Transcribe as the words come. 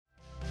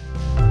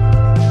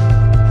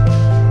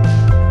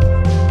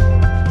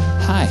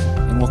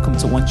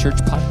One Church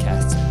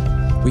podcast.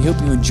 We hope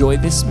you enjoy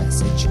this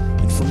message,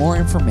 and for more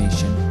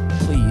information,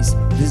 please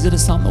visit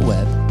us on the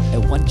web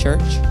at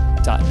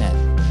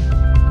onechurch.net.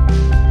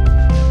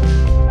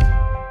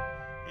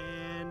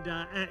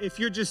 If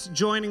you're just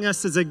joining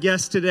us as a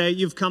guest today,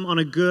 you've come on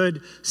a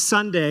good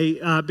Sunday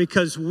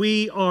because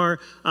we are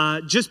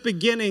just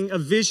beginning a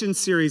vision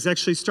series.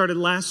 Actually started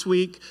last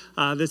week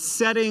that's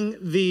setting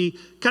the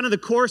kind of the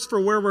course for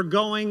where we're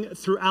going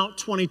throughout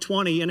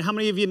 2020. And how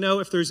many of you know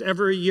if there's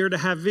ever a year to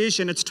have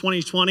vision, it's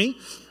 2020?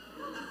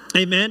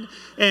 Amen.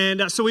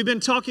 And so we've been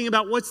talking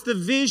about what's the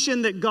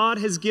vision that God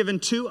has given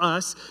to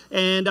us.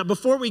 And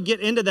before we get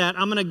into that,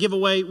 I'm going to give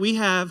away, we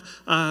have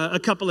a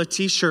couple of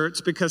t-shirts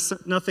because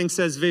nothing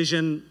says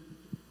vision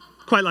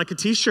quite like a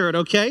t-shirt,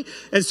 okay?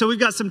 And so we've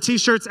got some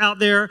t-shirts out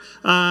there.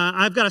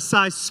 I've got a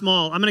size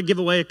small. I'm going to give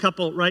away a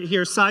couple right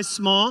here. Size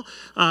small.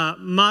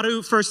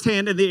 Maru, first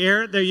hand in the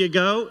air. There you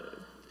go.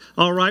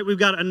 All right, we've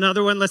got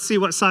another one. Let's see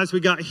what size we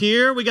got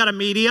here. We got a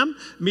medium,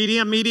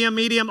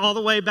 all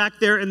the way back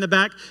there in the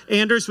back.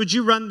 Anders, would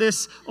you run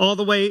this all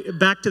the way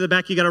back to the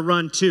back? You got to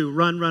run too.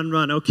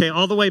 Run. Okay,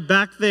 all the way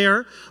back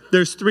there.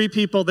 There's 3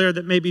 people there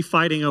that may be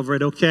fighting over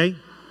it, okay?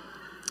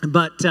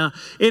 But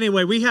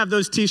anyway, we have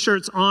those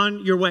t-shirts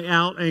on your way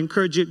out. I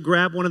encourage you to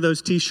grab one of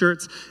those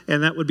t-shirts,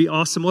 and that would be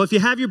awesome. Well, if you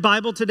have your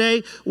Bible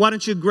today, why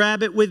don't you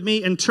grab it with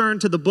me and turn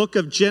to the book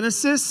of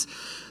Genesis.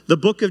 The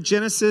book of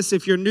Genesis,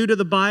 if you're new to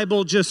the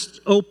Bible,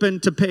 just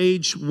open to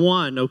page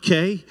 1,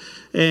 okay?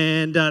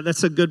 And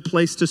that's a good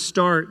place to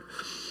start.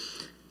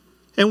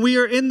 And we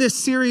are in this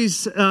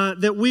series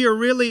that we are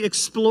really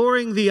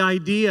exploring the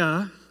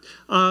idea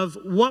of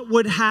what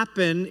would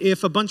happen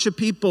if a bunch of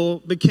people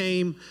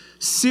became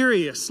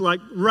serious, like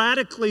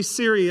radically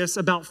serious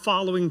about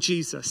following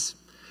Jesus.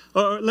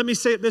 Or let me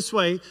say it this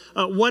way.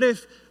 What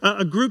if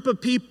a group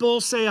of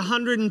people, say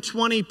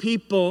 120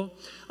 people,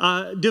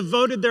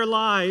 devoted their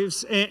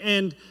lives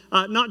and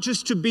not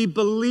just to be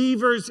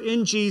believers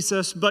in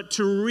Jesus, but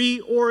to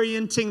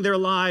reorienting their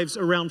lives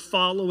around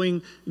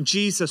following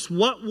Jesus?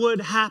 What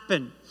would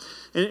happen?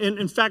 And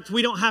in fact,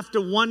 we don't have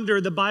to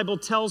wonder. The Bible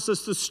tells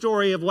us the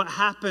story of what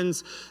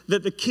happens,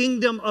 that the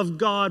kingdom of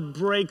God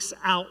breaks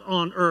out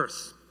on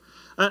earth.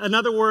 In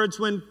other words,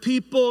 when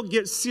people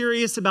get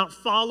serious about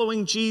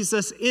following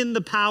Jesus in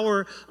the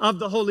power of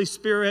the Holy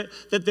Spirit,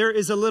 that there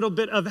is a little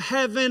bit of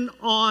heaven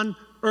on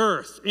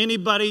earth.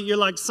 Anybody, you're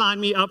like, sign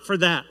me up for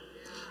that.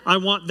 I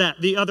want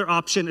that. The other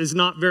option is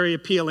not very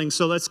appealing,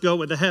 so let's go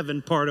with the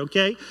heaven part,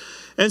 okay?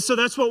 And so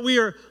that's what we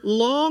are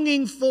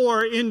longing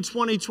for in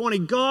 2020.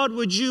 God,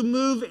 would you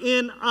move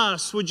in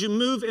us? Would you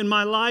move in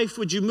my life?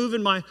 Would you move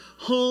in my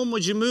home?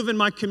 Would you move in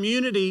my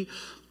community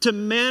to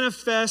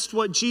manifest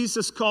what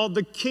Jesus called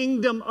the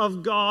kingdom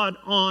of God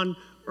on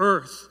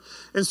earth?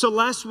 And so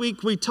last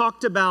week we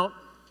talked about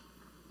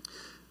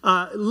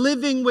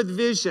living with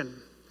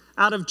vision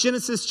out of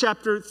Genesis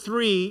chapter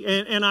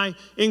 3. And I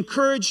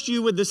encouraged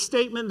you with the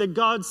statement that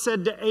God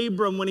said to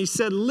Abram when he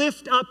said,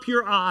 lift up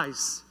your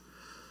eyes.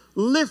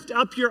 Lift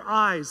up your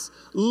eyes.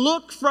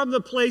 Look from the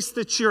place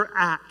that you're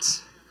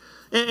at.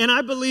 And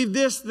I believe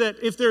this, that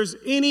if there's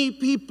any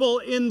people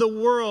in the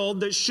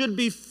world that should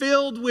be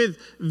filled with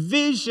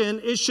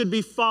vision, it should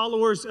be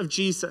followers of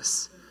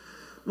Jesus.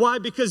 Why?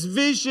 Because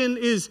vision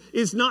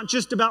is not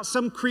just about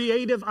some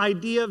creative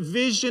idea.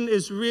 Vision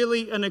is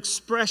really an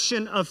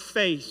expression of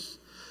faith.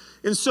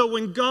 And so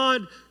when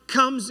God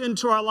comes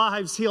into our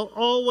lives, he'll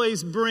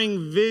always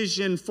bring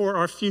vision for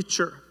our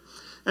future.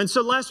 And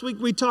so last week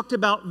we talked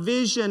about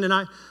vision, and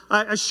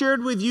I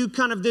shared with you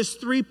kind of this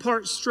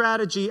 3-part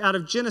strategy out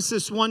of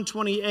Genesis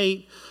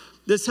 1:28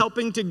 that's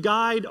helping to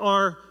guide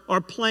our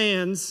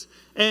plans.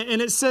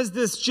 And it says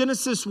this,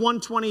 Genesis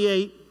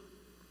 1:28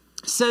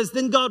 says,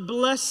 then God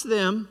blessed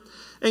them,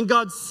 and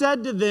God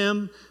said to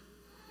them,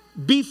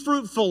 be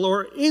fruitful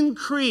or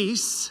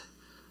increase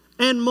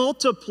and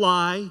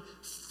multiply,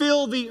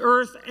 fill the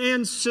earth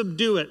and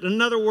subdue it. In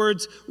other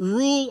words,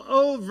 rule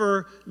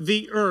over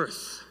the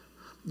earth.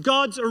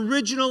 God's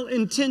original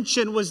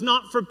intention was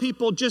not for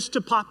people just to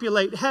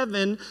populate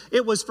heaven.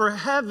 It was for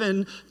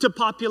heaven to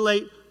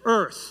populate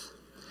earth.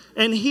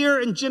 And here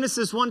in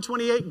Genesis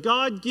 1:28,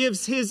 God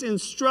gives his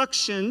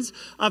instructions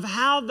of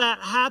how that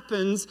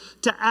happens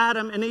to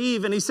Adam and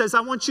Eve. And he says,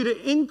 I want you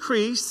to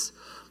increase,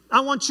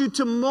 I want you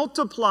to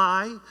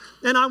multiply,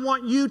 and I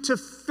want you to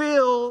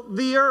fill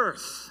the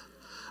earth.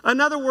 In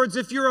other words,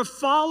 if you're a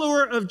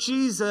follower of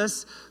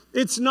Jesus,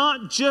 it's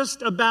not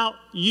just about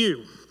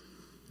you.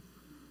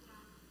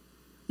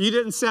 You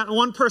didn't sound,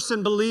 one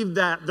person believed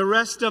that. The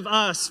rest of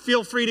us,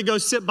 feel free to go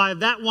sit by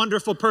that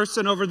wonderful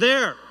person over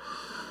there.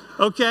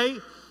 Okay?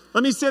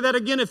 Let me say that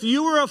again. If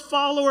you are a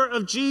follower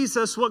of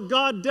Jesus, what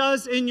God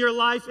does in your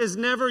life is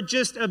never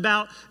just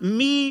about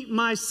me,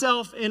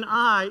 myself, and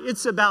I.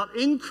 It's about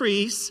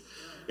increase.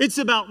 It's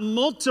about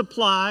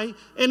multiply.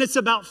 And it's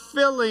about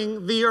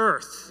filling the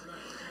earth.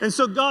 And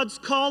so God's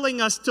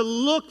calling us to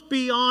look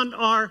beyond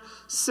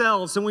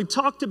ourselves. And we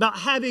talked about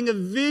having a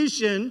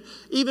vision,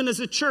 even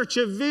as a church,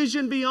 a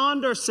vision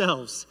beyond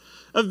ourselves.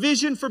 A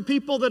vision for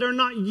people that are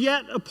not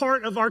yet a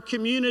part of our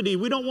community.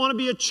 We don't want to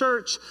be a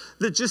church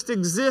that just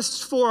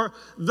exists for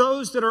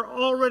those that are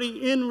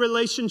already in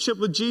relationship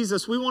with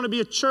Jesus. We want to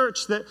be a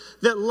church that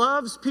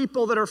loves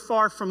people that are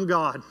far from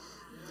God.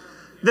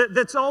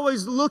 That's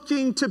always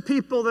looking to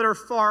people that are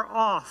far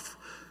off.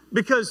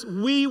 Because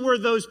we were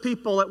those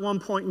people at one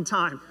point in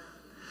time.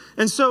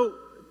 And so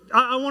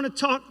I want to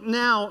talk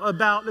now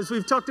about, as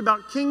we've talked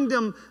about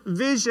kingdom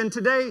vision.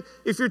 Today,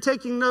 if you're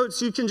taking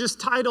notes, you can just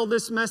title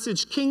this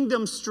message,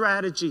 Kingdom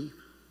Strategy.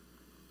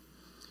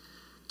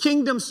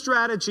 Kingdom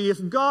Strategy.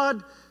 If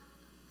God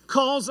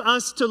calls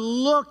us to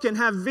look and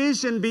have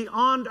vision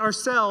beyond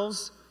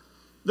ourselves,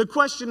 the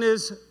question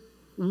is,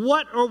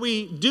 what are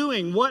we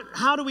doing?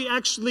 How do we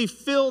actually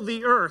fill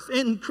the earth,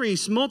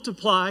 increase,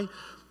 multiply,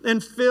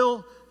 and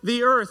fill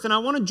the earth? And I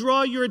want to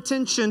draw your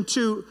attention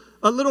to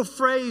a little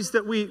phrase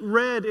that we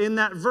read in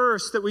that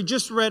verse that we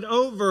just read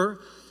over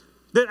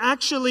that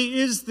actually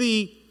is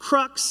the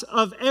crux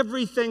of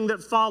everything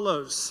that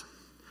follows.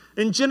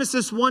 In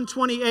Genesis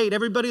 1:28,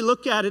 everybody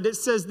look at it. It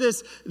says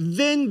this,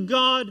 "Then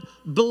God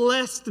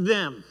blessed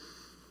them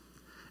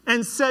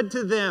and said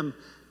to them,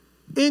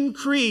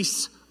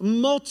 increase,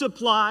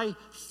 multiply,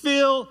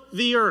 fill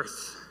the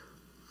earth."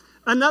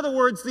 In other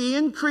words, the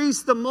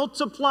increase, the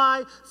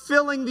multiply,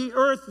 filling the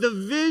earth, the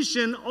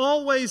vision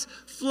always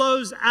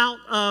flows out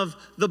of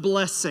the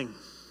blessing.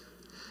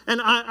 And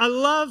I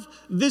love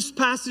this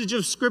passage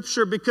of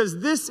Scripture because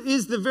this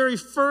is the very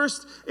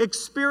first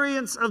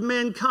experience of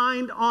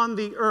mankind on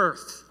the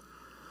earth.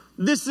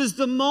 This is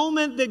the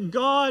moment that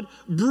God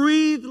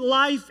breathed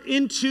life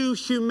into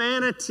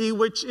humanity,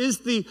 which is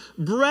the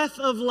breath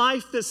of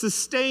life that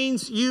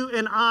sustains you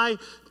and I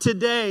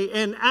today.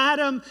 And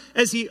Adam,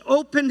 as he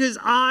opened his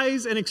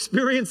eyes and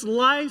experienced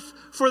life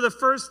for the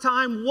first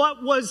time,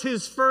 what was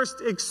his first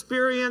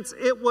experience?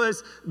 It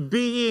was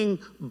being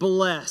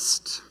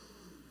blessed.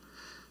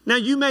 Now,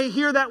 you may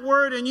hear that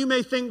word and you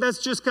may think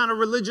that's just kind of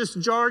religious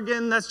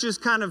jargon. That's just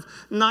kind of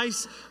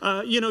nice,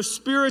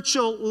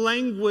 spiritual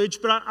language.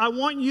 But I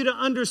want you to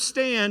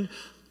understand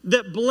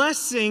that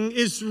blessing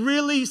is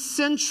really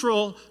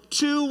central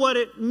to what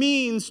it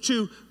means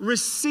to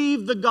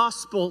receive the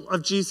gospel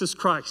of Jesus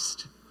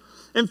Christ.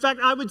 In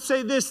fact, I would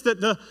say this, that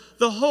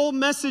the whole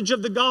message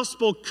of the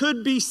gospel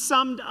could be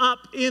summed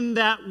up in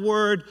that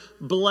word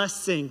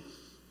blessing.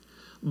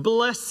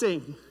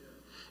 Blessing.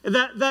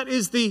 That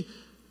is the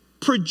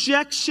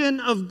projection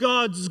of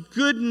God's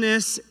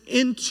goodness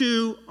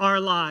into our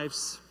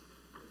lives.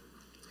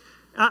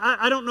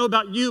 I don't know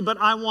about you, but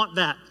I want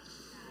that.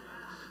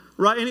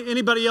 Right?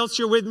 Anybody else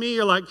here with me?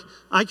 You're like,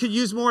 I could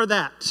use more of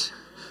that.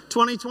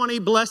 2020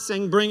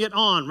 blessing, bring it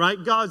on,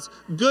 right? God's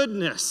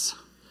goodness.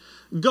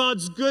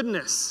 God's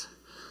goodness.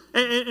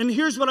 And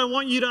here's what I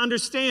want you to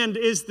understand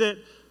is that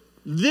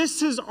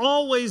this has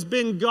always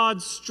been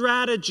God's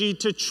strategy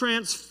to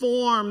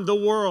transform the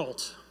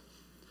world.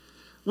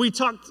 We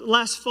talked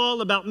last fall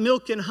about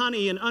milk and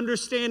honey and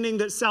understanding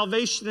that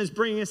salvation is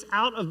bringing us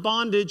out of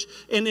bondage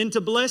and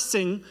into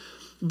blessing.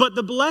 But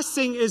the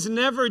blessing is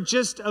never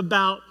just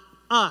about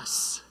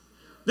us.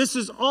 This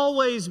has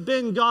always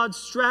been God's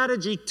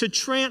strategy to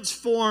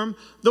transform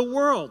the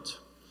world.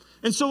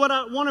 And so what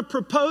I want to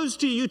propose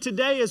to you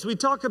today as we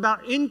talk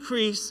about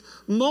increase,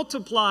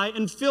 multiply,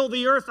 and fill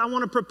the earth, I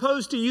want to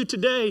propose to you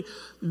today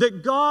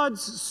that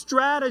God's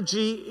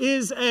strategy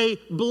is a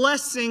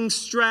blessing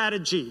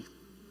strategy.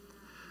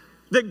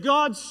 That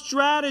God's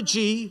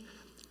strategy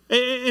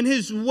and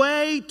his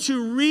way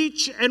to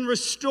reach and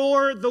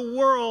restore the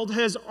world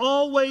has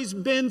always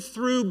been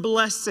through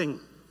blessing.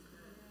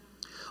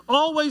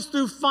 Always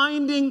through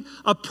finding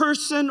a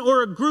person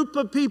or a group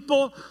of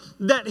people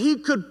that he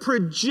could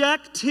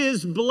project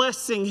his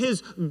blessing,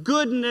 his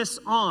goodness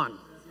on.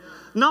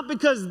 Not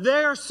because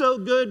they're so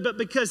good, but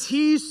because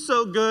he's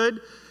so good.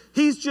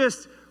 He's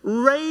just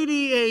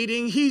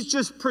radiating, he's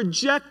just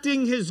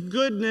projecting his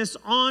goodness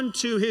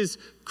onto his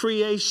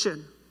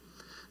creation.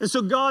 And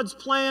so God's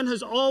plan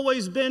has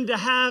always been to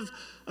have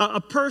a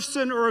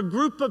person or a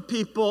group of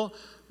people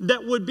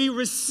that would be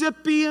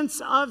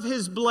recipients of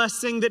his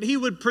blessing, that he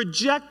would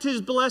project his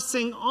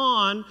blessing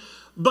on,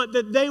 but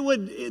that they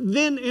would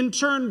then in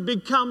turn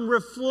become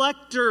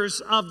reflectors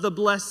of the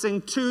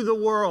blessing to the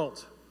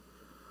world.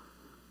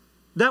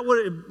 That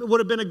would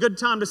have been a good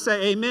time to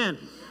say amen.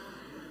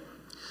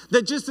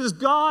 That just as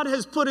God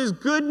has put his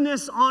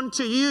goodness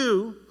onto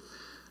you,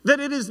 that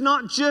it is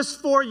not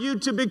just for you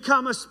to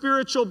become a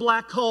spiritual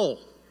black hole,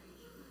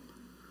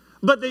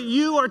 but that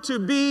you are to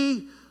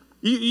be,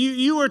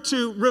 you are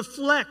to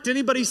reflect.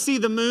 Anybody see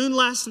the moon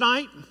last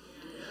night?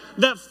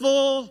 That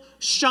full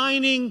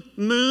shining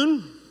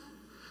moon?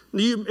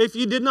 If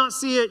you did not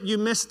see it, you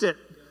missed it.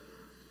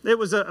 It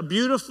was a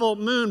beautiful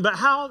moon, but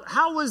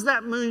how was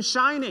that moon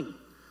shining?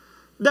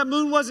 That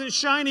moon wasn't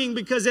shining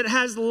because it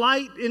has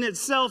light in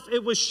itself.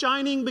 It was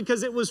shining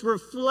because it was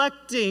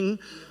reflecting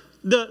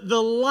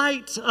the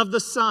light of the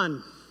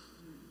sun.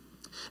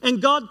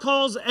 And God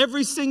calls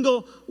every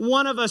single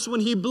one of us,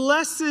 when he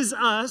blesses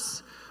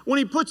us, when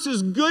he puts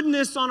his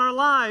goodness on our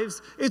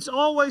lives, it's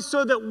always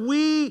so that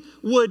we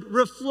would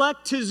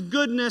reflect his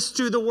goodness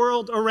to the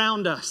world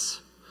around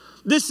us.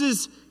 This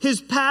is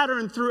his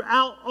pattern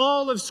throughout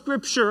all of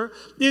Scripture,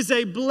 is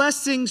a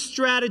blessing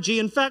strategy.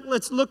 In fact,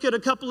 let's look at a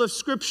couple of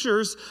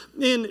scriptures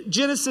in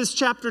Genesis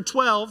chapter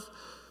 12.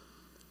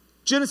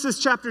 Genesis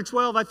chapter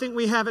 12, I think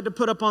we have it to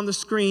put up on the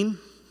screen.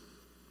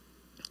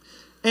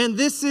 And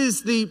this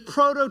is the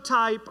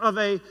prototype of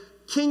a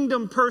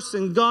kingdom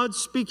person, God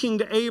speaking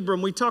to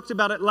Abram. We talked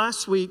about it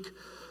last week.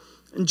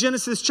 In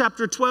Genesis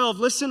chapter 12,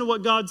 listen to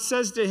what God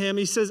says to him.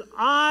 He says,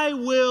 I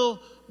will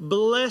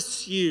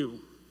bless you,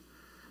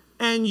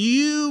 and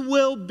you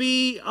will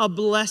be a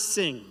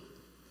blessing.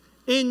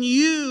 In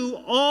you,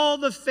 all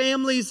the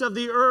families of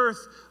the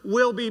earth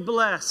will be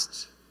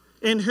blessed.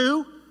 In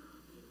who?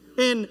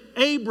 In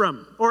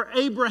Abram or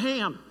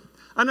Abraham.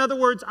 In other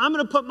words, I'm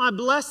going to put my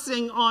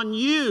blessing on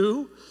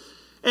you,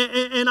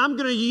 and I'm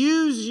going to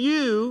use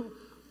you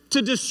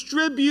to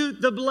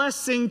distribute the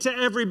blessing to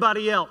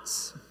everybody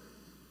else.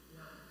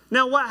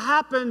 Now, what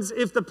happens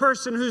if the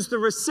person who's the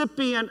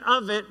recipient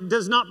of it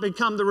does not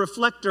become the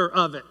reflector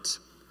of it?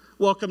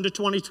 Welcome to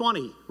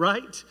 2020,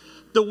 right?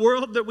 The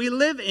world that we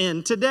live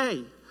in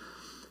today.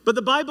 But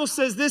the Bible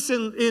says this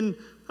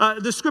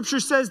the scripture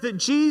says that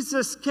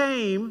Jesus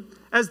came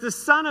as the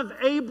son of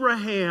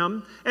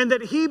Abraham, and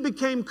that he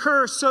became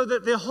cursed so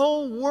that the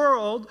whole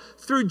world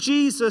through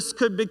Jesus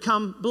could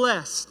become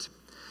blessed.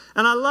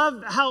 And I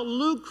love how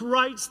Luke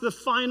writes the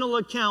final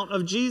account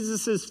of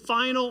Jesus'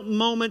 final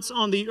moments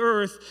on the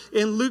earth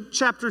in Luke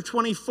chapter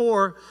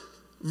 24,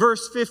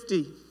 verse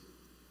 50.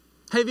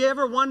 Have you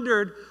ever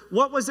wondered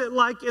what was it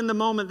like in the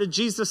moment that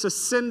Jesus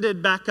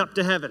ascended back up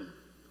to heaven?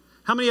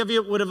 How many of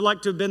you would have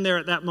liked to have been there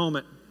at that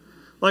moment?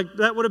 Like,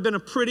 that would have been a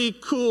pretty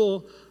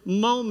cool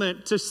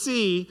moment to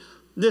see,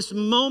 this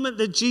moment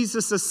that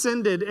Jesus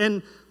ascended.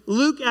 And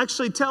Luke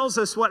actually tells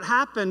us what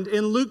happened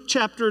in Luke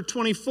chapter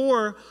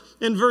 24.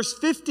 In verse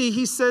 50,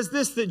 he says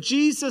this, that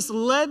Jesus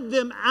led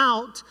them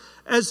out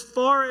as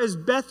far as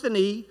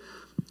Bethany,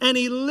 and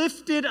he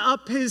lifted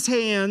up his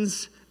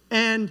hands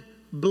and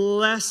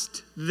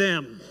blessed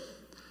them.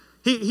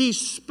 He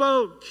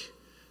spoke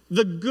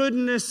the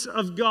goodness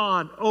of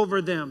God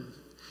over them.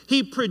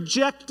 He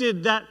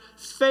projected that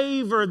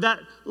favor, that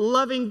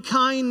loving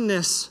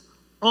kindness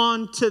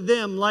onto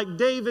them. Like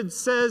David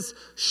says,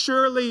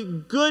 surely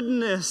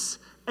goodness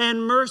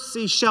and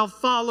mercy shall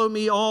follow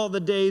me all the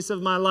days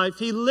of my life.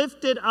 He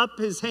lifted up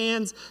his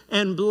hands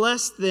and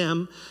blessed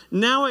them.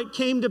 Now it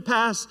came to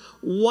pass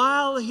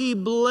while he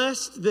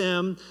blessed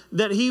them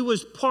that he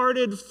was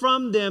parted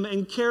from them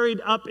and carried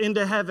up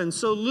into heaven.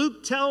 So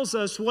Luke tells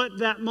us what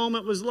that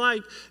moment was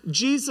like.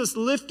 Jesus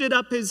lifted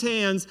up his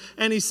hands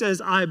and he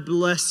says, I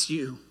bless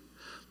you.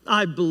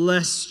 I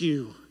bless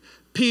you.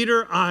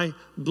 Peter, I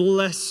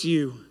bless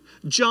you.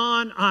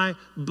 John, I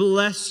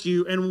bless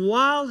you. And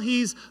while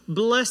he's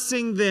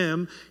blessing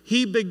them,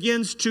 he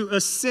begins to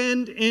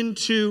ascend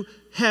into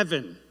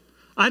heaven.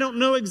 I don't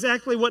know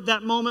exactly what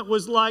that moment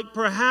was like.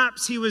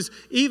 Perhaps he was,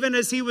 even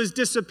as he was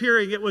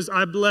disappearing, it was,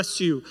 I bless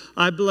you,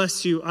 I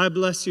bless you, I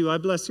bless you, I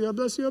bless you, I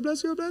bless you, I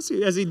bless you, I bless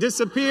you, as he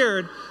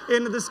disappeared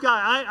into the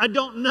sky. I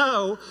don't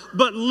know,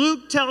 but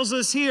Luke tells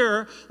us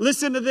here,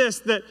 listen to this,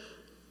 that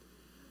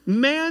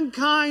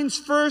mankind's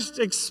first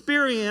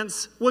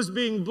experience was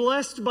being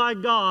blessed by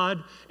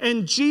God,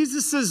 and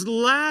Jesus'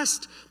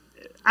 last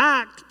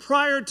act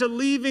prior to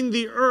leaving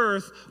the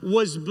earth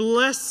was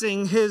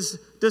blessing his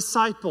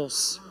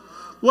disciples.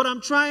 What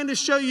I'm trying to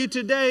show you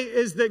today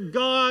is that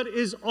God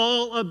is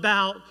all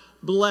about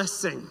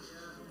blessing.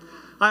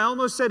 I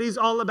almost said he's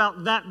all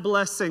about that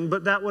blessing,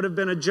 but that would have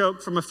been a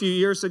joke from a few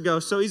years ago.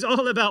 So he's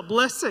all about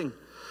blessing.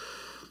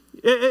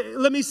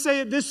 Let me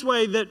say it this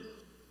way, that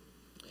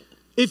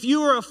if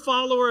you are a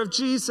follower of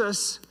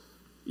Jesus,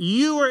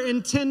 you are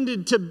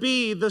intended to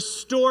be the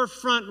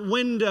storefront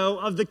window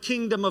of the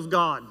kingdom of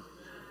God.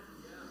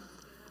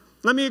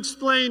 Let me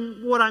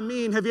explain what I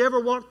mean. Have you ever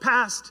walked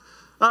past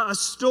a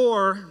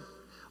store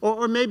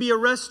or maybe a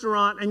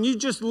restaurant and you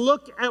just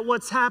look at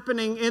what's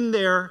happening in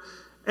there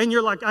and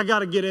you're like, I got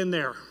to get in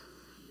there?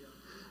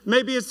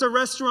 Maybe it's a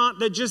restaurant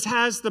that just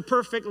has the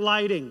perfect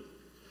lighting,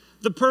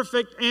 the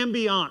perfect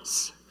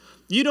ambiance.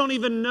 You don't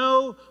even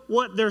know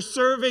what they're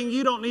serving.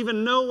 You don't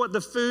even know what the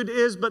food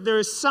is, but there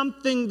is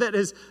something that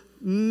is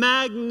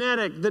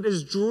magnetic, that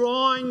is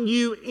drawing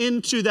you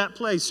into that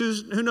place.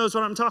 Who knows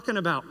what I'm talking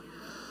about?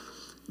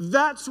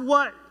 That's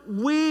what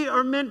we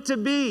are meant to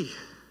be.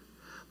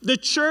 The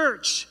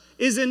church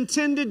is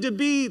intended to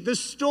be the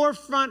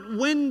storefront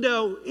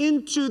window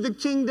into the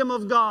kingdom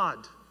of God.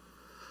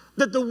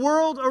 That the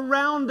world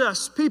around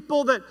us,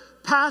 people that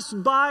pass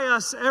by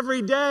us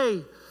every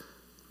day,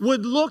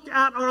 would look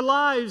at our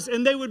lives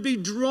and they would be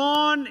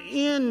drawn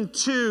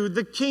into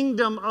the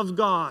kingdom of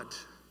God.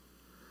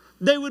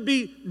 They would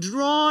be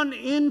drawn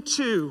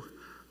into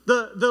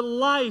the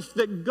life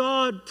that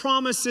God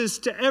promises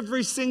to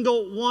every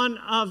single one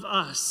of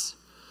us.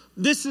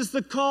 This is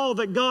the call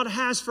that God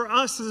has for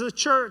us as a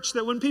church,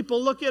 that when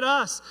people look at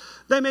us,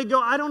 they may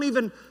go, I don't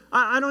even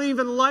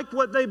like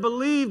what they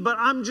believe, but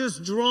I'm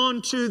just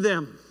drawn to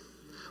them.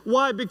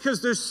 Why?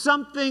 Because there's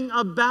something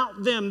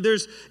about them.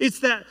 It's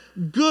that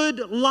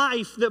good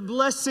life that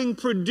blessing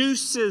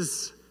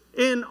produces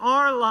in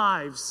our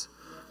lives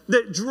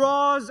that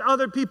draws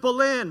other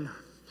people in.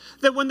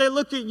 That when they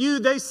look at you,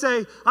 they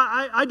say,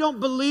 I don't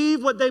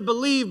believe what they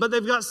believe, but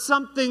they've got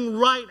something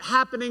right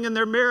happening in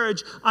their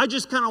marriage. I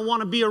just kind of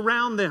want to be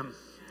around them.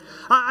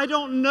 I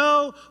don't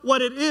know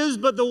what it is,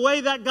 but the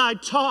way that guy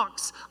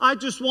talks, I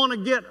just want to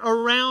get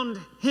around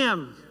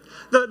him.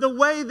 The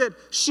way that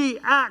she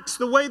acts,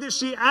 the way that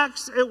she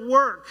acts at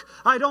work.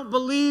 I don't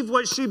believe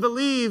what she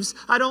believes.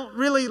 I don't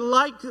really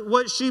like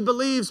what she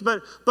believes,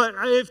 but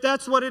if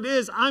that's what it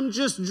is, I'm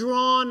just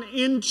drawn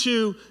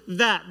into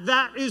that.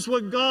 That is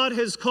what God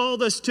has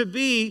called us to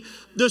be,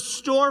 the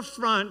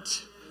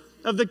storefront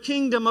of the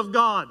kingdom of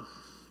God.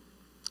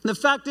 The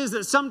fact is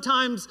that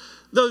sometimes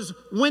those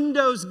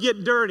windows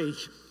get dirty.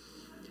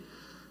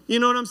 You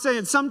know what I'm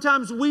saying?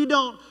 Sometimes we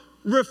don't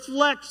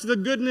reflect the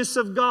goodness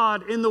of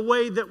God in the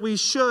way that we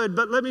should.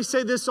 But let me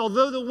say this,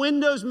 although the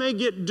windows may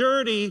get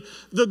dirty,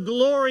 the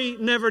glory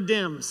never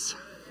dims.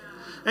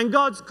 And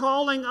God's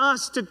calling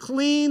us to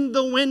clean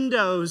the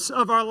windows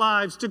of our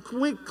lives, to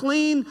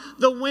clean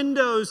the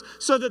windows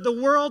so that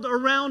the world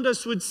around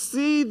us would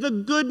see the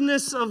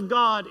goodness of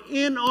God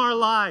in our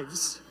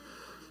lives.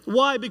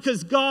 Why?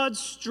 Because God's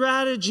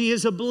strategy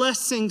is a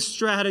blessing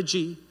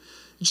strategy.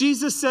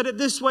 Jesus said it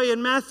this way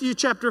in Matthew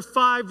chapter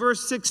 5,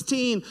 verse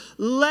 16,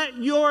 let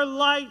your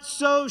light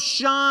so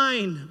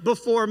shine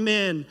before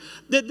men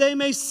that they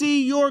may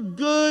see your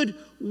good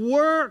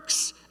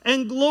works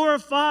and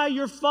glorify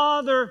your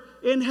Father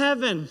in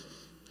heaven.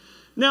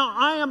 Now,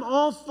 I am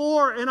all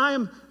for, and I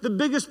am the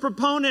biggest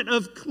proponent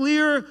of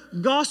clear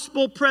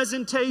gospel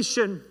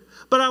presentation.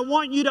 But I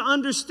want you to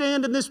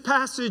understand in this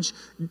passage,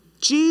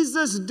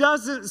 Jesus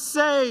doesn't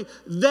say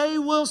they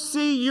will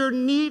see your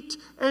neat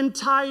and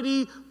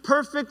tidy,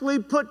 perfectly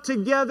put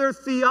together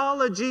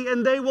theology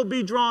and they will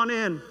be drawn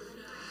in.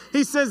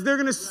 He says they're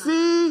going to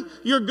see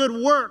your good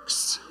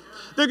works.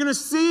 They're going to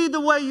see the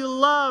way you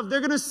love.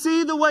 They're going to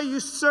see the way you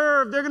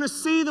serve. They're going to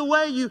see the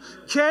way you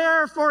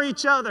care for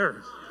each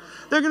other.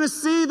 They're going to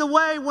see the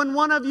way when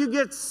one of you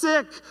gets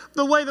sick,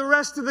 the way the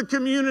rest of the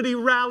community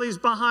rallies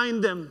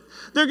behind them.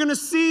 They're going to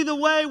see the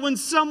way when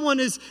someone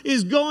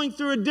is going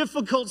through a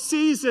difficult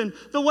season,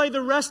 the way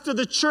the rest of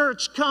the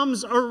church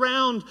comes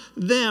around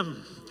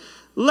them.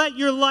 Let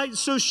your light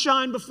so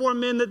shine before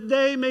men that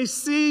they may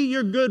see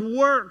your good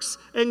works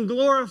and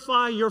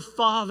glorify your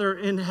Father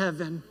in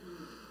heaven.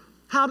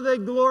 How do they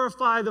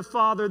glorify the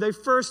Father? They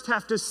first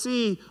have to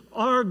see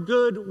our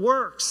good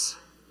works.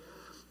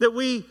 That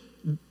we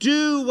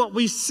do what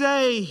we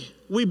say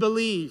we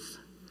believe.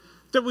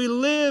 That we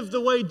live the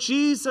way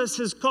Jesus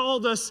has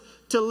called us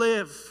to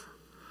live.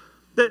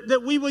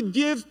 That we would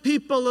give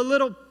people a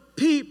little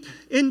peep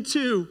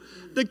into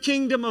the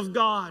kingdom of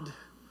God.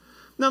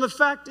 Now the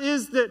fact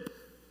is that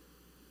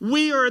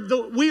we are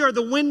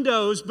the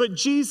windows, but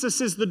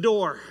Jesus is the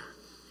door.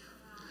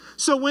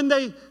 So when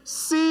they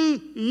see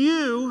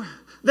you,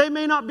 they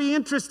may not be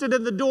interested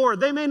in the door.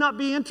 They may not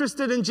be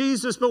interested in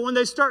Jesus, but when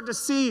they start to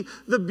see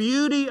the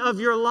beauty of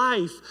your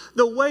life,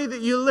 the way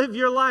that you live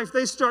your life,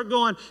 they start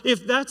going,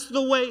 if that's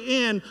the way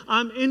in,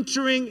 I'm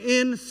entering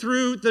in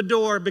through the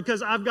door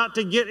because I've got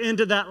to get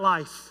into that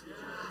life.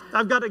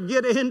 I've got to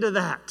get into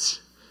that.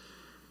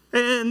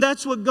 And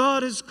that's what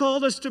God has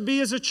called us to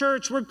be as a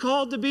church. We're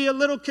called to be a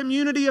little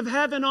community of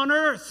heaven on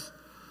earth.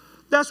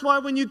 That's why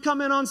when you come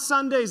in on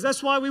Sundays,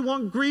 that's why we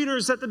want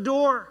greeters at the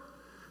door.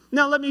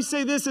 Now, let me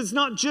say this. It's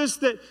not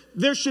just that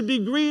there should be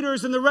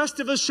greeters and the rest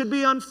of us should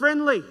be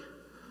unfriendly.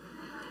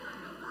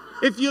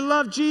 If you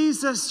love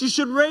Jesus, you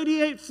should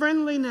radiate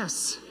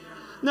friendliness.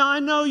 Now, I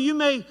know you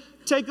may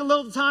take a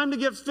little time to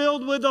get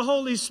filled with the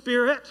Holy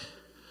Spirit,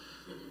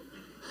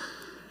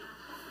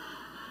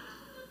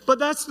 but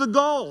that's the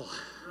goal.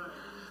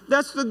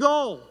 That's the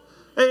goal.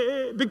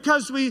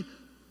 Because we've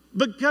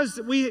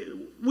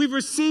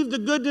received the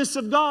goodness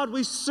of God,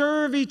 we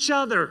serve each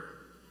other.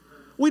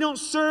 We don't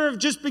serve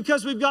just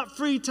because we've got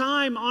free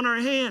time on our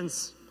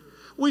hands.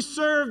 We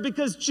serve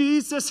because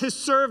Jesus has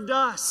served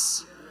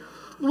us.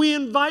 We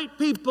invite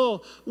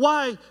people.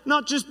 Why?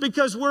 Not just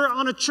because we're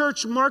on a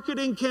church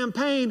marketing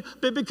campaign,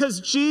 but because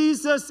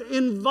Jesus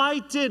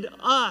invited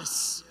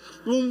us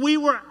when we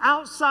were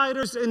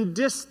outsiders and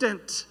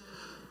distant.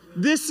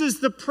 This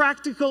is the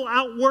practical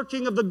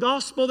outworking of the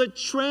gospel that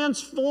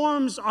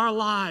transforms our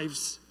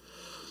lives.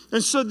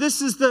 And so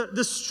this is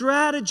the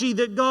strategy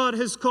that God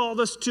has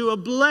called us to, a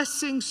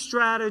blessing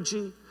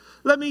strategy.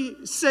 Let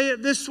me say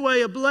it this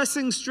way, a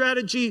blessing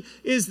strategy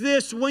is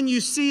this: when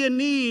you see a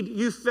need,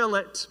 you fill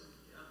it.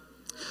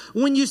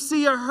 When you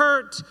see a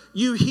hurt,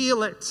 you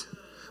heal it.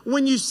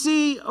 When you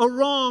see a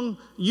wrong,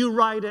 you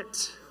right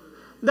it.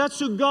 That's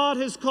who God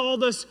has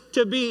called us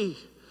to be.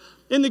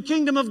 In the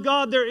kingdom of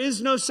God, there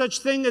is no such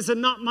thing as a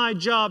not my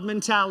job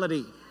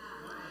mentality.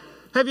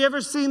 Have you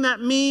ever seen that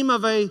meme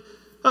of a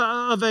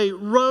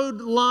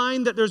road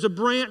line that there's a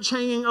branch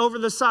hanging over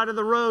the side of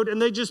the road,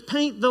 and they just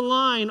paint the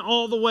line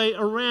all the way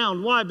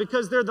around. Why?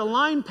 Because they're the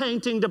line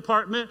painting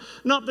department,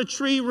 not the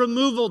tree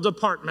removal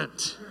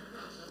department.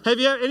 Have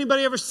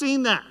anybody ever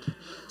seen that?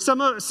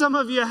 Some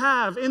of you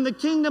have. In the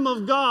kingdom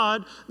of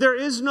God, there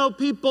is no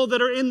people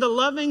that are in the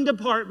loving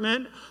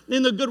department,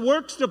 in the good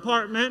works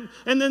department,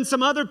 and then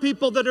some other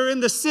people that are in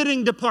the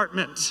sitting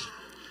department.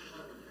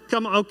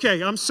 Come on,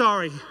 okay, I'm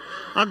sorry.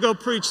 I'll go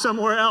preach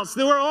somewhere else.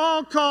 They were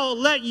all called,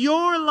 let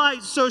your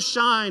light so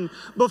shine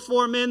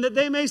before men that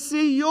they may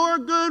see your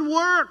good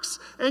works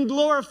and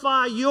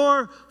glorify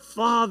your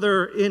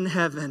Father in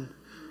heaven.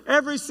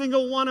 Every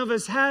single one of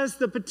us has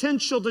the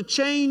potential to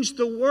change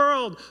the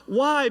world.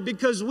 Why?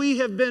 Because we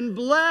have been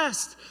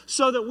blessed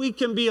so that we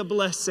can be a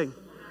blessing.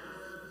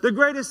 The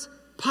greatest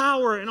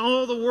power in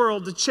all the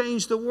world to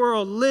change the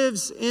world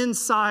lives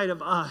inside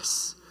of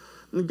us.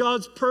 And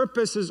God's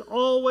purpose has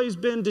always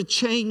been to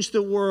change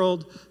the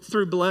world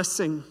through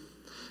blessing.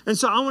 And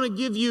so I want to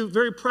give you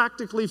very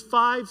practically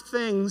 5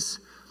 things,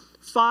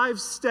 5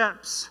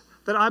 steps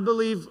that I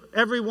believe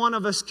every one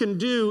of us can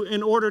do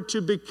in order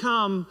to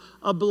become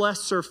a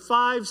blesser.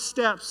 5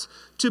 steps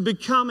to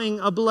becoming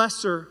a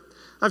blesser.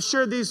 I've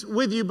shared these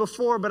with you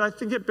before, but I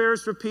think it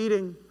bears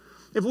repeating.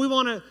 If we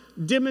want to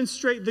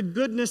demonstrate the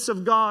goodness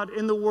of God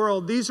in the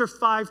world, these are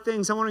 5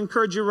 things. I want to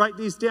encourage you to write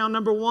these down.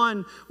 Number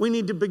 1, we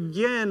need to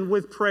begin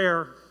with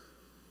prayer.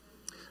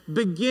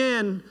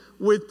 Begin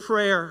with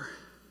prayer.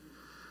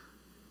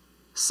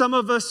 Some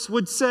of us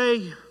would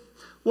say,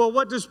 well,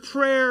 what does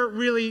prayer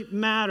really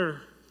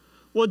matter?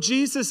 Well,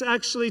 Jesus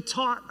actually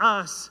taught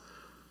us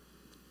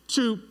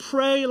to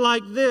pray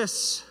like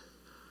this.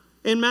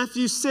 In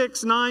Matthew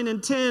 6, 9,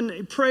 and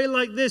 10, pray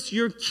like this: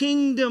 your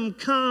kingdom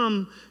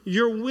come,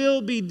 your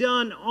will be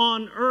done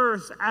on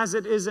earth as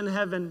it is in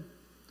heaven.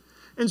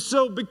 And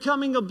so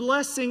becoming a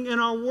blessing in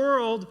our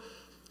world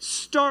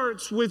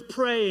starts with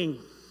praying.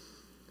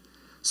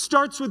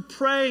 Starts with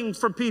praying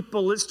for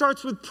people. It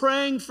starts with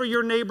praying for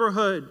your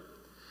neighborhood.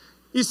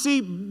 You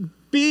see,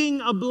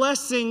 being a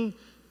blessing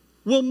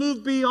will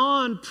move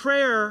beyond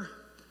prayer.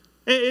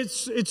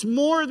 It's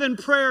more than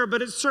prayer,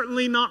 but it's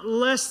certainly not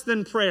less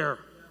than prayer.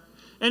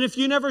 And if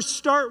you never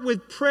start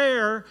with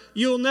prayer,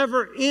 you'll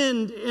never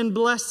end in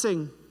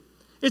blessing.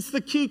 It's the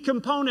key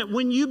component.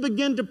 When you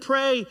begin to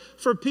pray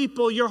for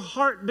people, your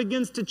heart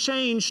begins to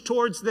change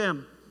towards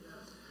them.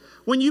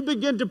 When you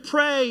begin to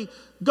pray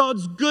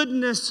God's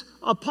goodness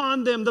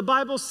upon them, the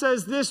Bible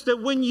says this,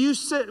 that when you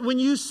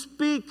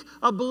speak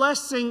a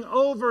blessing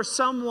over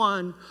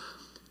someone,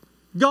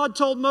 God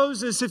told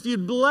Moses, if you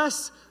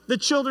bless the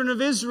children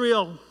of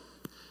Israel,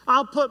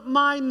 I'll put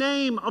my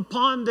name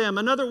upon them.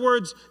 In other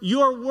words,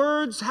 your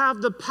words have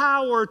the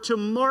power to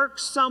mark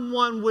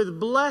someone with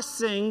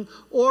blessing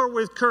or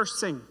with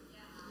cursing.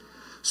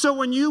 So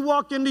when you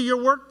walk into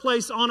your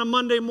workplace on a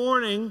Monday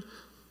morning,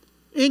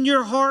 in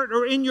your heart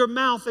or in your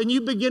mouth, and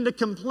you begin to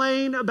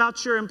complain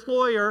about your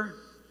employer,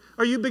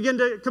 or you begin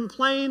to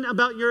complain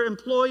about your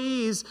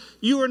employees,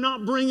 you are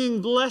not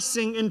bringing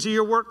blessing into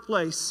your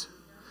workplace.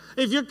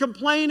 If you're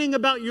complaining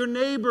about your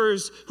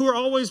neighbors who are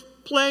always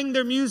playing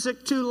their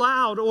music too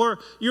loud, or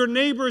your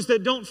neighbors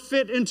that don't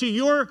fit into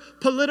your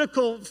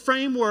political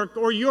framework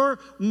or your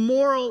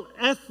moral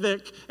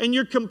ethic, and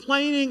you're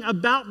complaining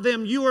about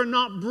them, you are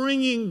not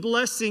bringing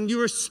blessing.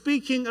 You are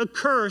speaking a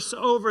curse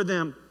over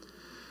them.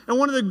 And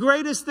one of the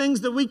greatest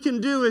things that we can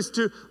do is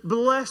to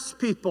bless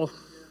people.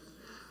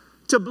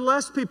 To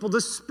bless people,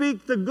 to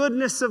speak the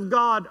goodness of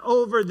God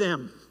over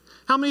them.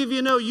 How many of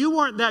you know you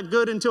weren't that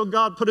good until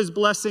God put his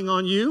blessing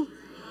on you?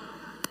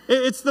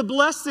 It's the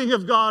blessing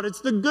of God.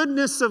 It's the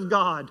goodness of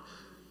God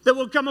that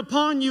will come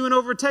upon you and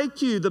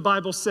overtake you, the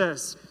Bible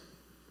says.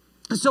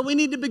 And so we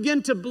need to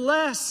begin to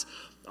bless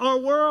our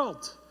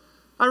world.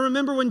 I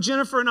remember when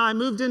Jennifer and I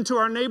moved into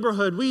our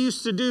neighborhood, we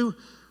used to do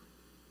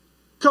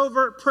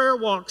covert prayer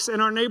walks in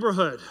our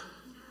neighborhood.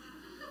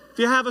 If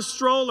you have a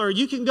stroller,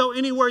 you can go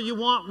anywhere you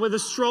want with a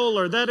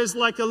stroller. That is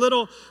like a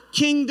little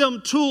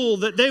kingdom tool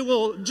that they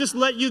will just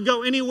let you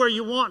go anywhere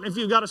you want if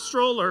you've got a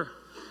stroller.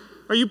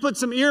 Or you put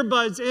some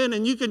earbuds in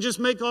and you can just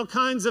make all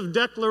kinds of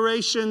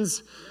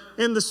declarations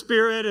in the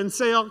spirit and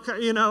say,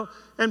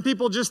 and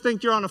people just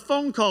think you're on a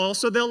phone call,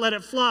 so they'll let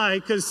it fly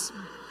because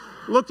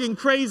looking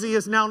crazy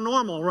is now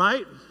normal,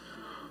 right?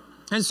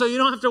 And so you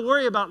don't have to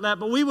worry about that.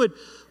 But we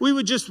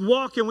would just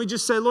walk and we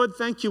just say, Lord,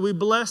 thank you. We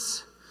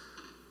bless.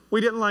 We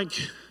didn't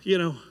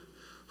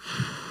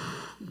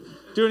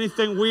do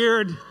anything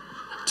weird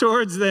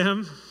towards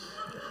them.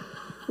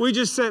 We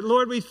just said,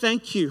 Lord, we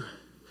thank you.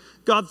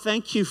 God,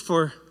 thank you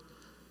for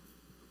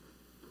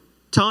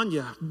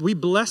Tanya. We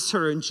bless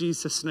her in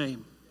Jesus'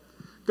 name.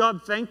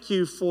 God, thank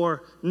you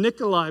for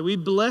Nikolai. We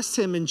bless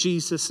him in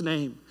Jesus'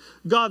 name.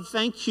 God,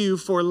 thank you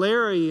for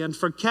Larry and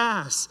for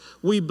Cass.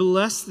 We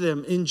bless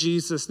them in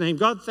Jesus' name.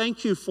 God,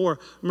 thank you for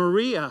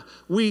Maria.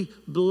 We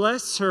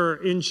bless her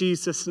in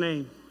Jesus'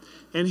 name.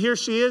 And here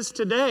she is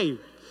today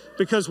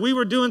because we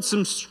were doing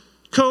some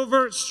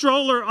covert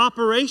stroller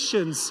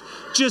operations,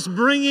 just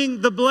bringing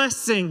the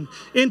blessing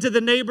into the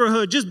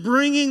neighborhood, just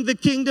bringing the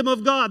kingdom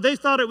of God. They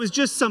thought it was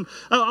just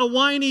a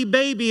whiny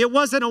baby. It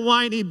wasn't a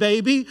whiny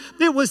baby.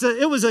 It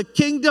was a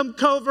kingdom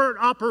covert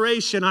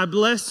operation. I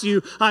bless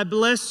you. I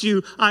bless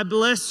you. I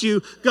bless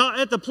you. God,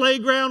 at the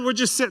playground, we're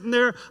just sitting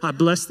there. I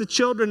bless the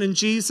children in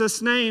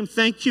Jesus' name.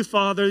 Thank you,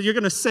 Father. You're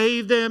going to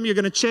save them. You're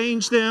going to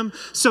change them.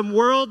 Some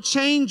world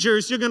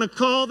changers. You're going to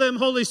call them.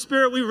 Holy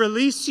Spirit, we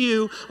release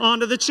you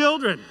onto the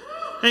children.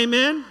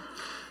 Amen.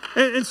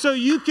 And so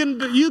you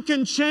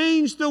can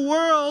change the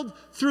world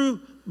through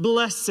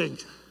blessing.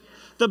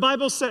 The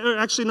Bible says, or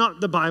actually not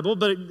the Bible,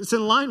 but it's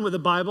in line with the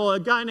Bible. A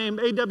guy named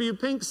A.W.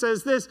 Pink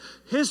says this: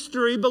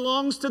 history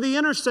belongs to the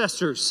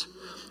intercessors.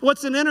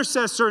 What's an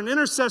intercessor? An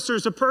intercessor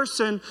is a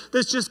person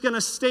that's just going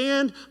to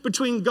stand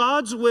between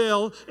God's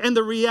will and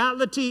the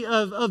reality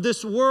of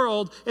this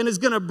world and is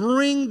going to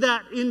bring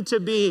that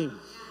into being.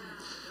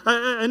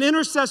 An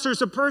intercessor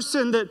is a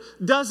person that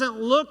doesn't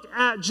look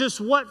at just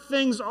what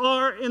things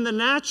are in the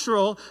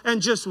natural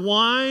and just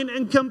whine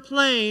and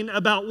complain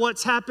about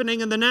what's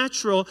happening in the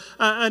natural.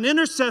 An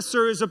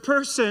intercessor is a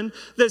person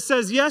that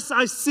says, yes,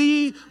 I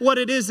see what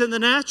it is in the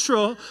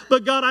natural,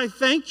 but God, I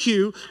thank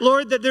you,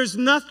 Lord, that there's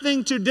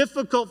nothing too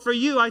difficult for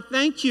you. I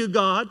thank you,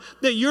 God,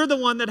 that you're the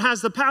one that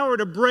has the power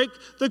to break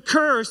the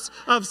curse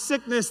of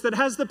sickness, that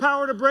has the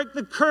power to break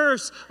the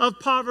curse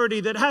of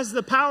poverty, that has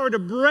the power to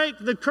break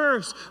the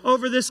curse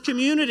over this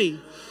community.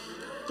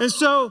 And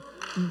so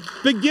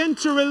begin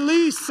to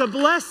release a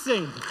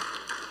blessing.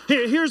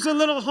 Here's a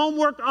little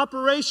homework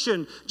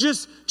operation.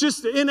 Just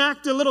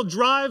enact a little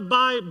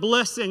drive-by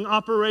blessing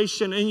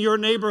operation in your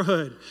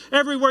neighborhood.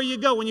 Everywhere you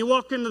go, when you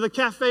walk into the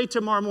cafe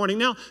tomorrow morning.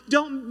 Now,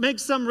 don't make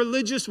some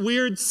religious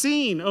weird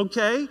scene,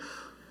 okay?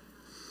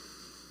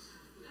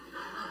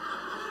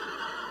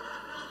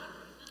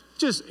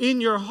 Just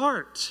in your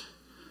heart.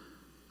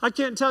 I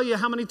can't tell you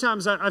how many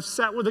times I've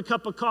sat with a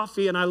cup of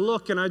coffee and I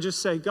look and I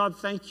just say, God,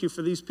 thank you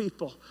for these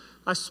people.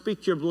 I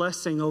speak your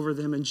blessing over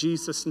them in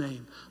Jesus'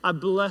 name. I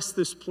bless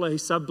this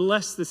place. I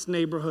bless this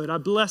neighborhood. I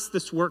bless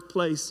this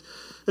workplace.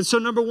 And so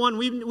number one,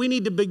 we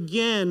need to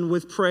begin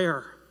with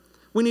prayer.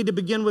 We need to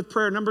begin with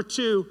prayer. Number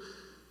two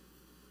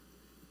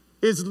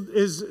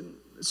is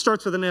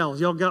starts with an L.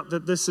 Y'all got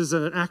that this is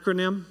an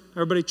acronym?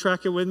 Everybody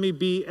track it with me,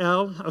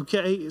 BL.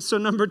 Okay, so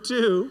number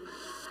two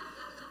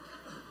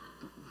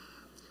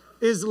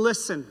is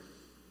listen.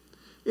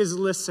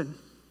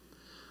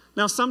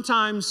 Now,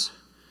 sometimes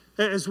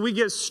as we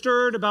get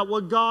stirred about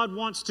what God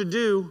wants to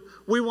do,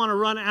 we want to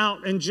run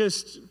out and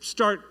just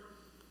start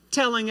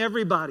telling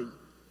everybody.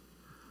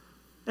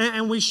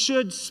 And we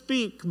should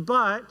speak,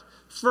 but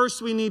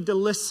first we need to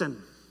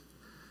listen.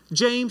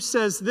 James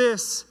says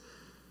this,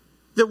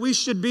 that we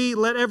should be,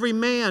 let every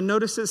man,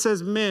 notice it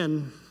says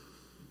men,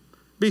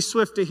 be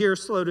swift to hear,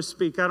 slow to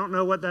speak. I don't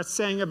know what that's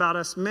saying about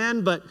us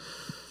men, but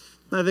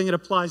I think it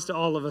applies to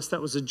all of us.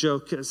 That was a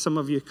joke. Some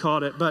of you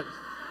caught it. But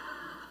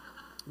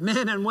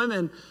men and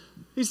women,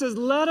 he says,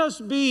 let us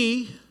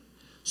be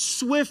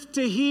swift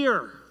to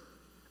hear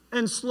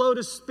and slow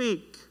to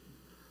speak.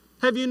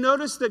 Have you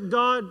noticed that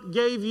God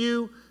gave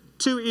you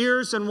 2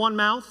 ears and 1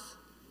 mouth?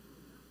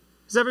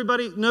 Has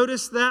everybody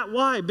noticed that?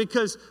 Why?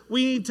 Because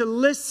we need to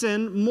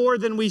listen more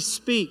than we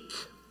speak.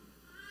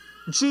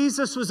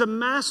 Jesus was a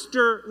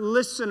master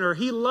listener.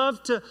 He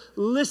loved to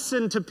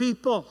listen to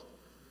people.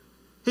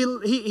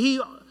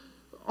 He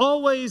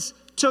always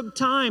took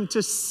time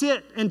to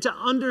sit and to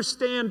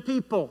understand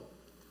people.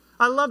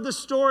 I love the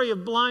story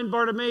of blind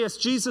Bartimaeus.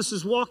 Jesus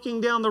is walking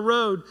down the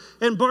road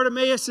and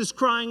Bartimaeus is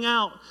crying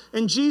out.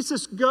 And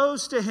Jesus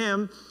goes to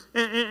him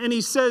and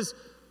he says,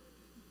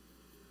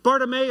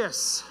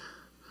 Bartimaeus,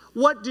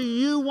 what do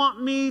you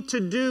want me to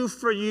do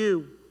for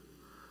you?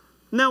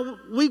 Now,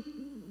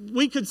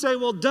 we could say,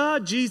 well,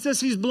 duh,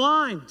 Jesus, he's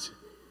blind.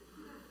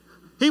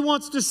 He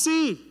wants to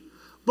see.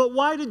 But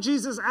why did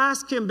Jesus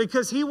ask him?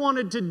 Because he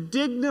wanted to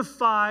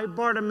dignify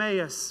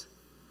Bartimaeus.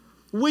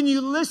 When you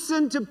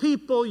listen to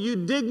people,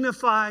 you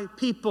dignify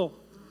people.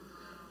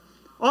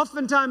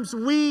 Oftentimes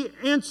we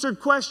answer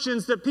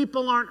questions that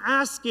people aren't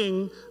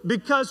asking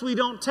because we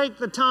don't take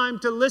the time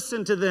to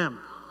listen to them.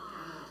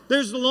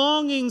 There's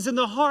longings in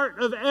the heart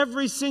of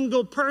every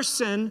single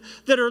person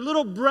that are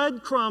little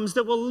breadcrumbs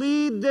that will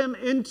lead them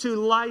into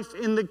life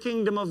in the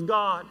kingdom of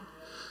God.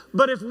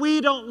 But if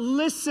we don't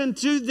listen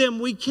to them,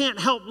 we can't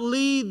help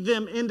lead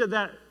them into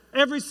that.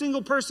 Every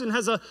single person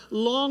has a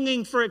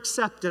longing for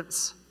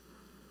acceptance.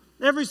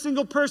 Every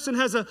single person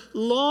has a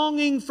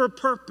longing for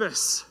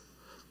purpose.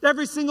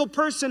 Every single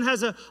person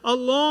has a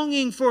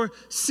longing for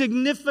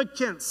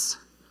significance.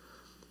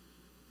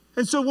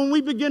 And so when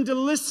we begin to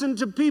listen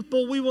to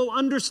people, we will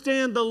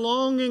understand the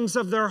longings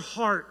of their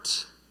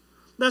heart.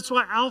 That's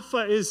why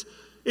Alpha is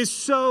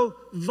so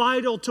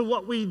vital to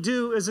what we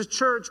do as a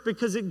church,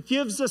 because it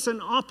gives us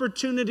an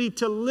opportunity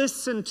to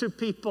listen to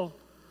people.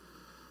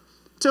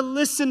 To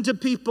listen to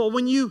people.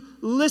 When you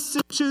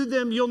listen to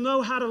them, you'll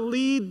know how to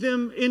lead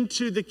them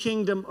into the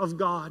kingdom of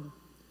God.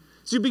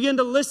 As you begin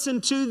to listen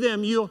to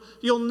them, you'll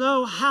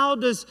know how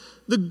does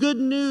the good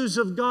news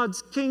of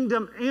God's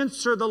kingdom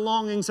answer the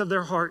longings of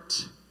their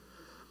heart.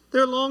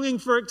 They're longing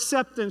for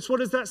acceptance. What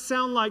does that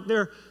sound like?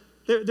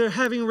 They're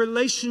having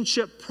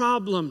relationship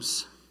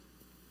problems.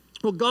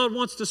 Well, God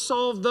wants to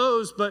solve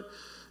those, but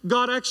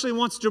God actually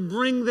wants to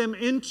bring them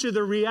into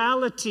the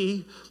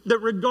reality that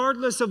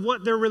regardless of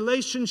what their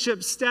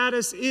relationship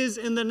status is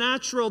in the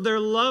natural, they're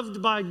loved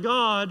by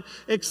God,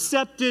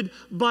 accepted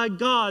by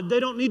God. They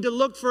don't need to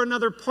look for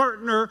another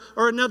partner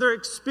or another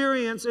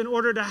experience in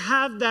order to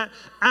have that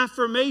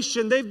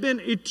affirmation. They've been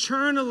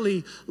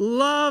eternally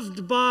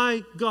loved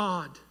by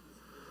God.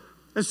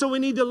 And so we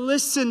need to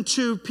listen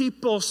to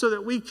people so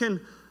that we can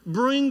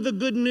bring the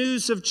good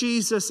news of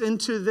Jesus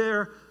into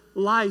their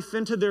life,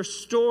 into their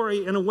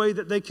story in a way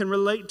that they can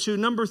relate to.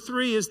 Number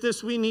 3 is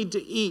this: we need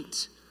to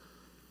eat.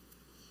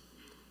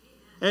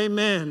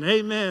 Amen.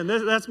 Amen.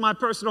 That's my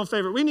personal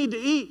favorite. We need to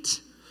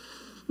eat.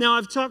 Now,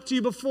 I've talked to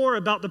you before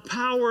about the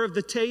power of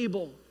the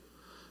table.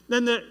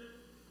 Then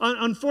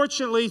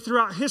unfortunately,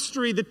 throughout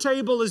history, the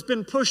table has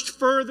been pushed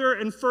further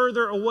and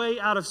further away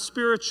out of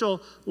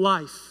spiritual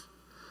life.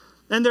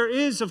 And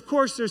of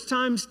course, there's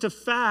times to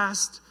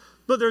fast,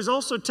 but there's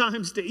also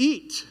times to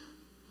eat.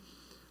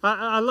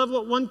 I love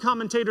what one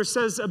commentator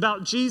says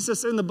about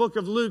Jesus in the book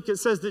of Luke. It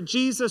says that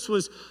Jesus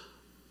was,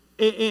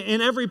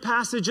 in every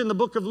passage in the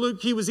book of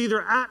Luke, he was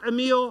either at a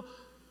meal,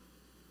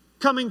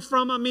 coming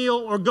from a meal,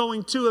 or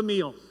going to a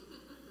meal.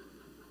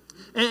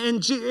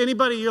 And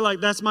anybody, you're like,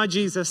 that's my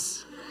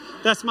Jesus.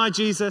 That's my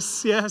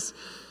Jesus, yes.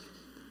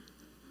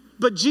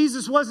 But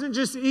Jesus wasn't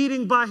just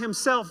eating by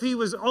himself. He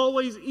was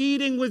always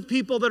eating with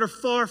people that are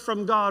far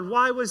from God.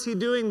 Why was he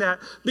doing that?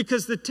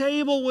 Because the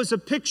table was a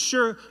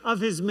picture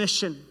of his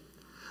mission.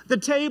 The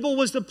table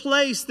was the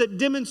place that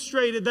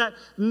demonstrated that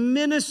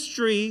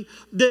ministry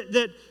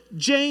that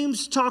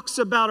James talks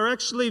about, or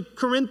actually 2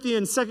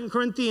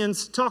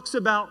 Corinthians talks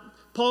about,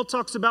 Paul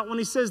talks about when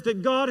he says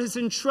that God has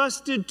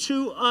entrusted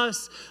to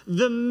us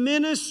the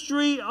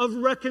ministry of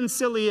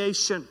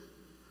reconciliation.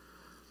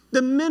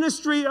 The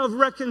ministry of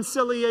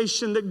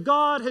reconciliation, that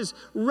God has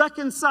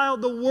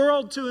reconciled the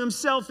world to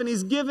himself and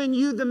he's given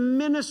you the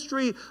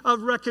ministry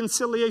of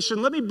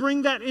reconciliation. Let me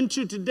bring that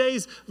into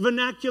today's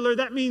vernacular.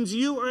 That means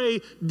you are a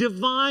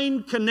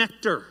divine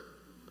connector.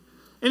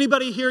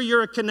 Anybody here,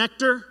 you're a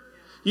connector?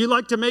 You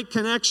like to make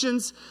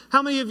connections?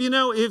 How many of you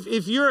know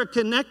if you're a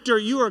connector,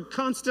 you are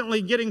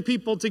constantly getting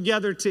people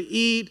together to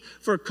eat,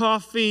 for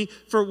coffee,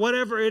 for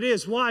whatever it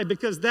is? Why?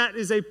 Because that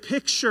is a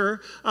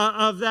picture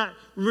of that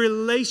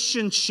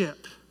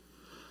relationship.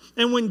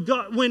 And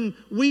when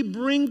we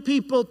bring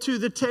people to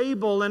the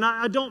table, and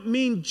I don't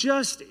mean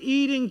just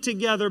eating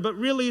together, but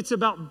really it's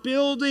about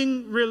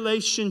building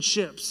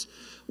relationships.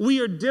 We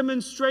are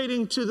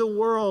demonstrating to the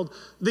world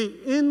the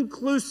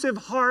inclusive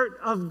heart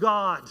of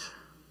God.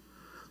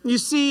 You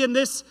see, in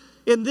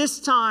this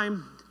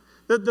time,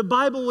 that the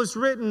Bible was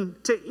written,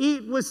 to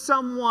eat with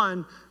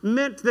someone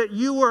meant that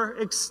you were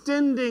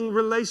extending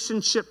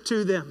relationship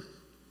to them.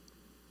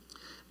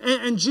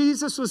 And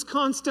Jesus was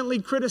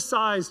constantly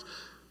criticized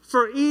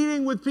for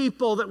eating with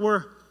people that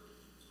were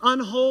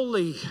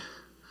unholy,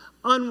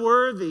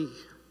 unworthy,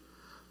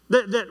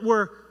 that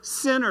were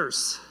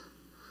sinners.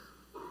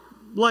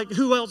 Like,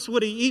 who else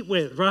would he eat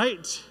with,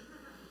 right?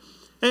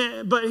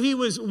 But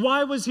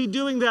why was he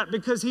doing that?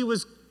 Because he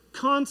was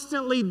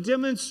constantly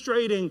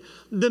demonstrating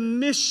the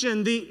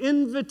mission, the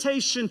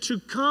invitation to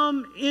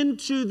come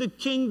into the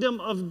kingdom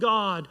of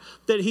God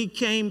that he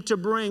came to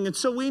bring. And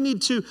so we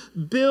need to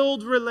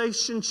build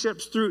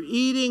relationships through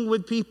eating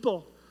with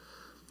people,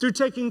 through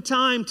taking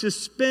time to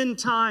spend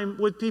time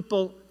with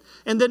people.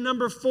 And then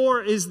number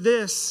 4 is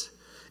this.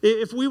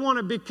 If we want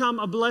to become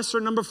a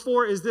blesser, number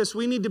 4 is this: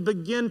 we need to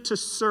begin to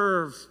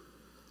serve.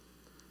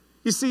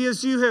 You see,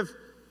 as you have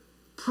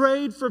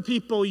prayed for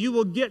people, you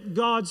will get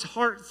God's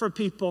heart for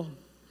people.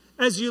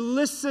 As you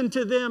listen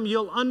to them,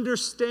 you'll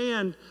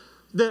understand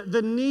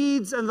the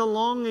needs and the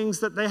longings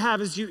that they have.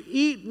 As you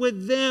eat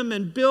with them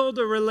and build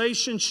a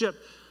relationship,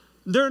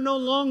 they're no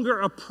longer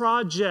a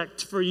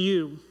project for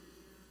you.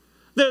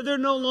 They're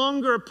no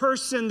longer a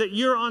person that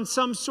you're on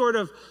some sort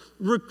of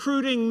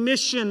recruiting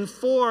mission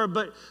for,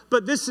 but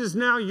this is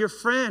now your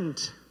friend.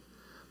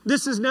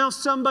 This is now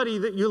somebody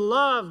that you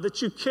love,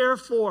 that you care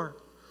for,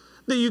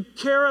 that you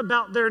care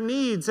about their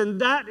needs.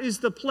 And that is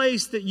the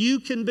place that you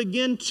can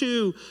begin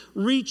to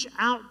reach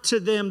out to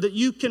them, that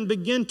you can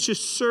begin to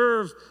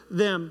serve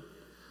them.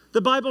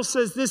 The Bible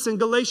says this in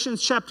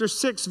Galatians chapter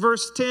 6,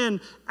 verse 10,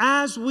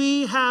 as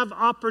we have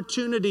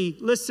opportunity,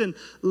 listen,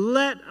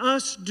 let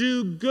us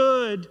do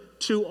good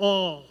to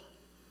all.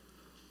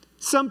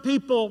 Some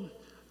people,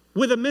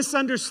 with a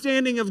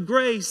misunderstanding of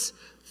grace,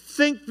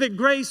 think that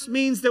grace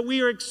means that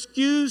we are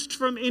excused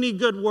from any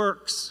good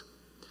works.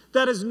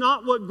 That is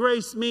not what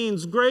grace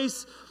means.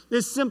 Grace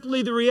is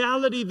simply the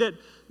reality that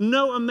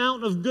no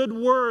amount of good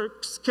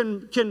works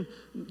can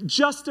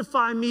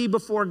justify me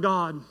before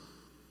God.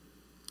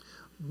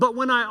 But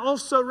when I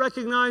also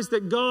recognize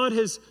that God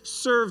has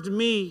served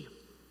me,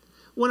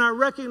 when I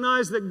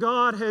recognize that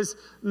God has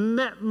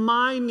met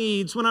my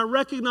needs, when I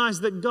recognize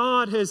that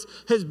God has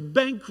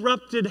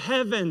bankrupted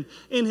heaven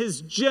in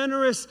his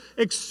generous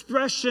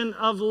expression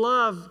of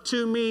love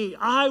to me,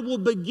 I will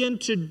begin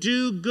to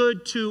do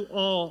good to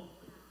all.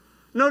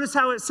 Notice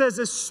how it says,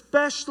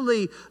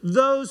 especially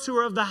those who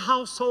are of the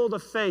household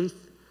of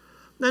faith.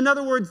 In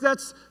other words,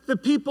 that's the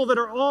people that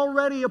are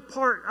already a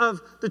part of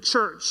the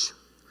church.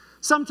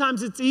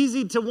 Sometimes it's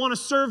easy to want to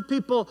serve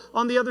people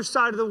on the other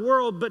side of the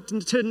world, but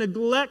to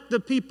neglect the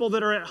people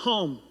that are at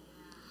home.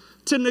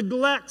 To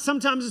neglect,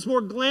 sometimes it's more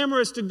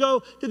glamorous to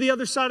go to the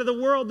other side of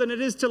the world than it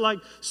is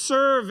to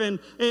serve in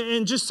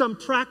just some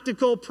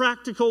practical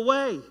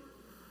way.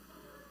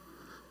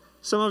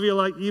 Some of you are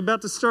like, you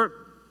about to start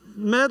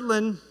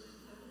meddling.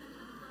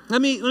 Let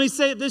me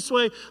say it this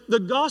way. The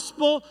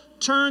gospel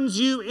turns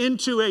you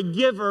into a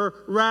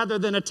giver rather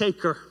than a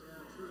taker.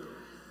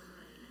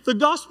 The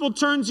gospel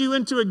turns you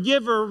into a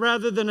giver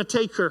rather than a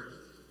taker.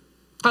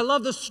 I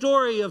love the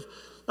story of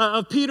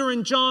Peter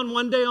and John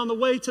one day on the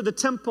way to the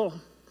temple.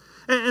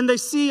 And they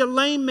see a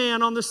lame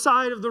man on the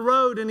side of the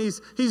road, and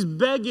he's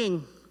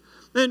begging.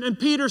 And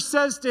Peter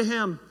says to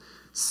him,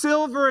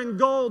 silver and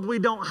gold we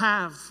don't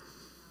have.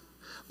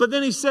 But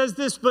then he says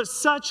this, but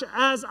such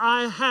as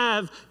I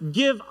have,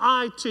 give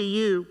I to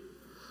you.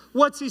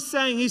 What's he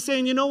saying? He's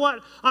saying, you know what?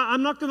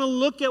 I'm not going to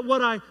look at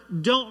what I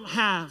don't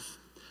have.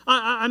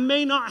 I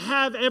may not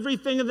have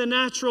everything in the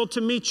natural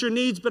to meet your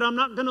needs, but I'm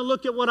not going to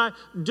look at what I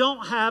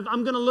don't have.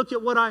 I'm going to look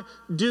at what I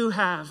do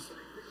have.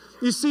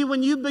 You see,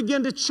 when you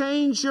begin to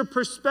change your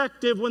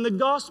perspective, when the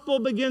gospel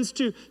begins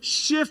to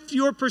shift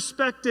your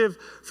perspective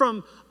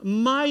from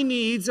my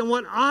needs and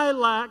what I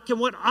lack and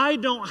what I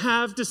don't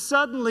have to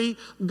suddenly,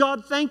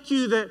 God, thank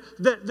you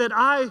that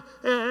I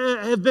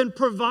have been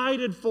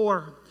provided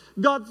for.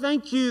 God,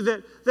 thank you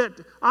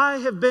that I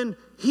have been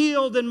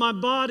healed in my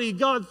body.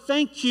 God,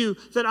 thank you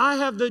that I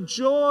have the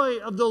joy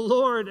of the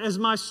Lord as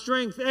my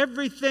strength.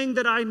 Everything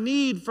that I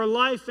need for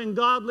life and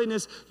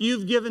godliness,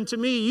 you've given to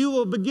me. You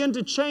will begin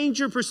to change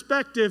your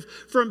perspective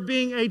from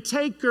being a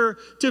taker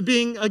to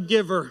being a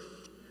giver.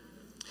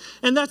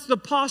 And that's the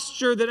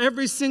posture that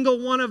every single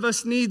one of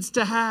us needs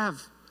to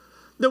have.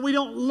 That we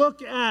don't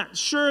look at,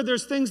 sure,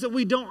 there's things that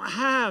we don't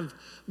have,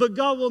 but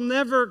God will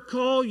never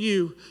call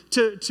you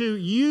to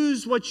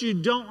use what you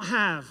don't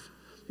have.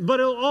 But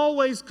he'll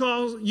always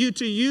call you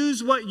to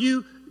use what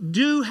you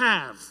do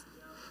have.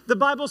 The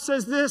Bible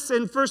says this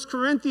in 1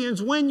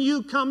 Corinthians, when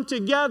you come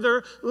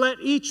together, let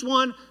each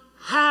one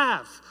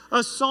have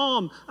a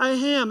psalm, a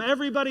hymn.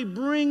 Everybody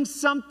bring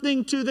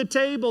something to the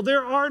table.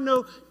 There are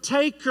no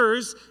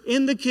takers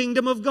in the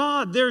kingdom of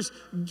God. There's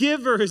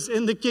givers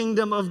in the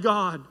kingdom of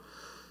God.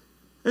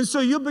 And so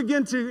you'll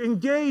begin to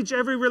engage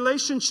every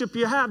relationship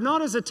you have,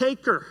 not as a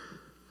taker.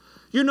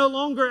 You're no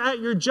longer at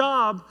your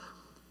job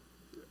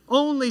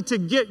only to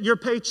get your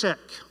paycheck.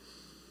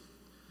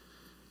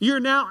 You're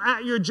now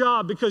at your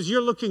job because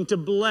you're looking to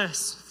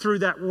bless through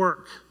that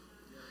work.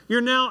 You're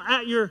now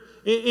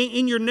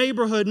in your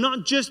neighborhood,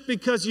 not just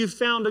because you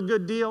found a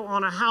good deal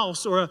on a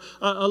house or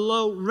a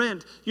low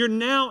rent. You're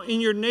now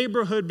in your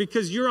neighborhood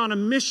because you're on a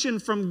mission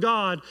from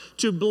God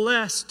to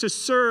bless, to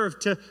serve,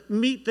 to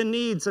meet the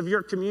needs of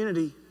your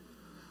community.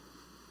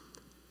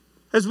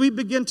 As we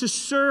begin to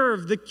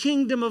serve, the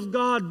kingdom of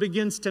God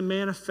begins to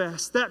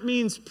manifest. That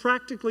means,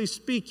 practically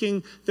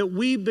speaking, that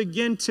we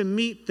begin to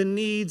meet the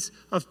needs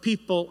of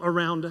people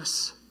around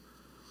us.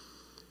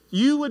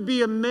 You would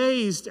be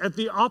amazed at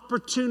the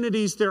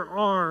opportunities there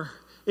are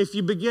if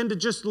you begin to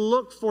just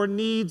look for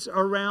needs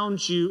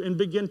around you and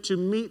begin to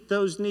meet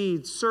those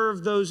needs,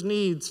 serve those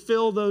needs,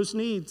 fill those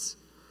needs.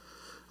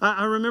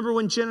 I remember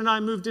when Jen and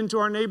I moved into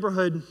our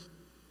neighborhood,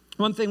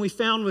 one thing we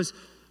found was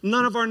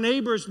none of our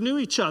neighbors knew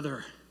each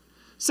other.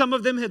 Some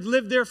of them had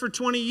lived there for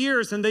 20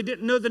 years and they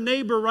didn't know the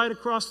neighbor right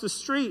across the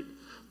street.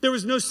 There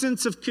was no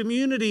sense of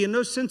community and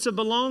no sense of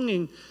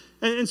belonging.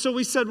 And so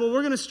we said, well,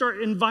 we're going to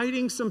start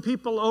inviting some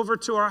people over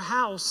to our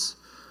house.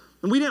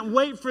 And we didn't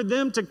wait for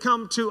them to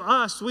come to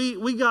us. We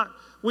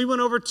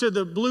went over to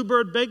the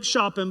Bluebird Bake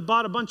Shop and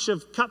bought a bunch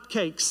of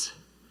cupcakes,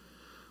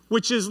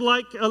 which is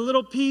like a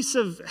little piece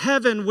of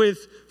heaven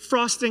with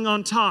frosting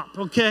on top,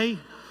 okay?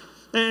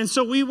 And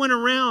so we went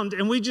around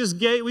and we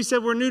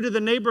said, we're new to the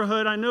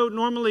neighborhood. I know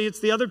normally it's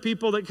the other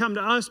people that come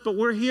to us, but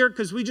we're here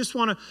because we just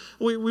want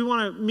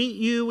to meet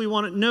you. We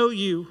want to know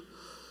you.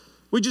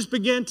 We just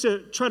began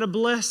to try to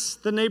bless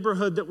the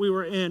neighborhood that we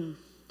were in.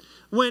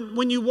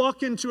 When you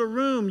walk into a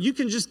room, you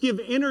can just give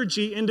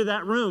energy into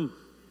that room.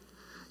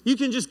 You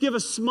can just give a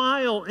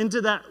smile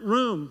into that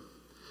room.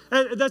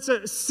 That's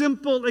a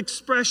simple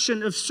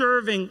expression of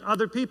serving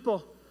other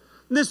people.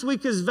 This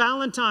week is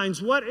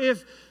Valentine's. What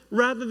if,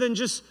 rather than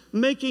just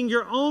making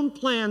your own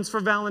plans for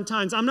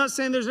Valentine's, I'm not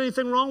saying there's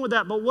anything wrong with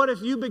that, but what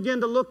if you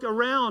begin to look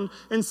around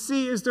and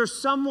see, is there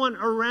someone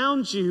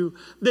around you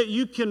that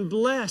you can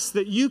bless,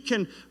 that you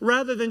can,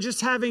 rather than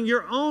just having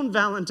your own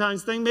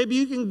Valentine's thing, maybe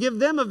you can give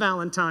them a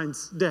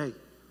Valentine's Day.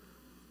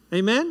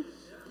 Amen?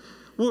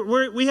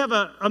 We have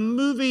a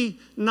movie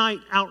night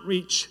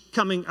outreach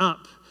coming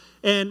up.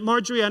 And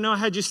Marjorie, I know I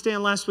had you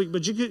stand last week,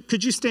 but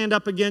could you stand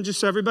up again just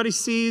so everybody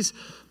sees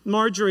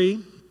Marjorie?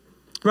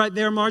 Right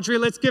there, Marjorie.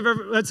 Let's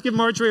give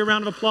Marjorie a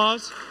round of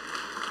applause.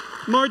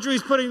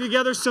 Marjorie's putting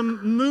together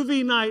some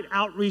movie night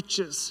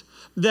outreaches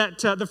that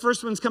the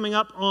first one's coming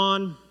up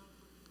soon.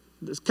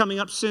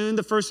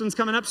 The first one's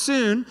coming up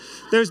soon.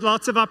 There's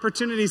lots of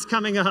opportunities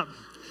coming up.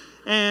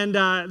 And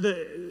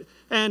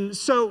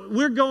so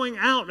we're going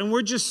out and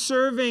we're just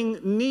serving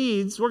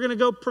needs. We're going to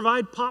go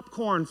provide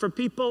popcorn for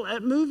people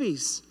at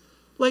movies.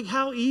 Like,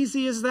 how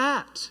easy is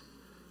that?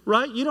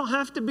 Right? You don't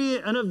have to be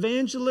an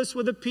evangelist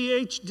with a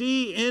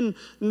PhD in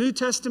New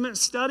Testament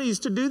studies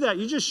to do that.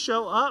 You just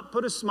show up,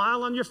 put a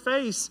smile on your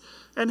face,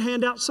 and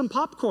hand out some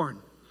popcorn.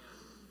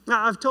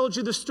 Now, I've told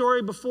you the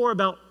story before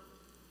about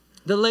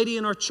the lady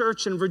in our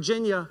church in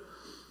Virginia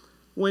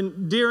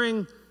when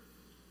during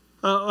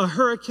a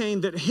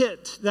hurricane that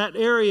hit that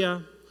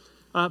area,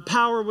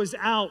 power was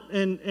out,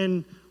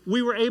 and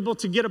we were able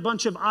to get a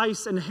bunch of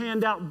ice and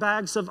hand out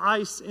bags of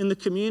ice in the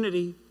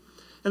community.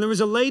 And there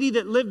was a lady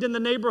that lived in the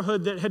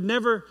neighborhood that had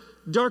never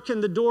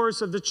darkened the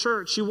doors of the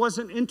church. She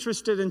wasn't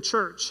interested in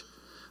church,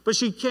 but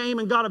she came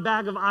and got a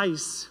bag of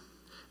ice.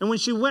 And when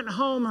she went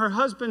home, her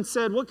husband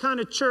said, "What kind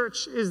of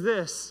church is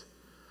this?"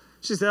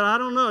 She said, "I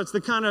don't know. It's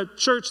the kind of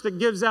church that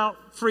gives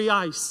out free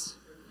ice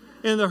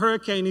in the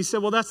hurricane." He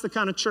said, "Well, that's the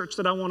kind of church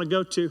that I want to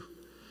go to."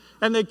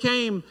 And they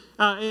came,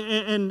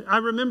 and I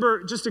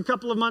remember just a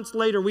couple of months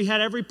later, we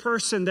had every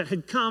person that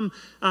had come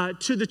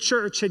to the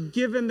church, had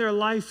given their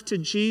life to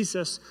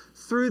Jesus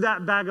through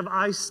that bag of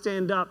ice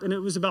stand up, and it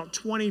was about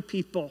 20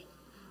 people.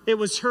 It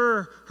was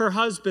her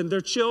husband, their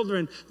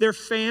children, their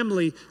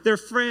family, their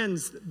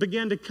friends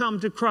began to come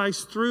to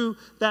Christ through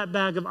that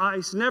bag of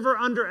ice. Never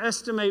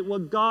underestimate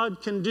what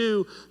God can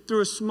do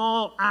through a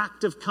small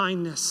act of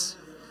kindness.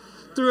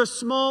 Through a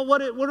small,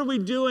 what are we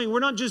doing?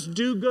 We're not just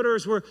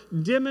do-gooders. We're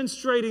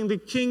demonstrating the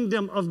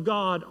kingdom of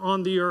God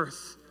on the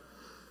earth.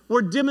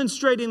 We're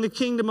demonstrating the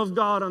kingdom of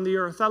God on the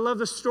earth. I love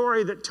the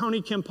story that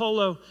Tony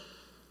Campolo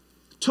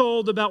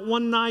told about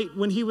one night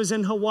when he was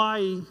in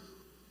Hawaii.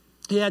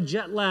 He had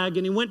jet lag,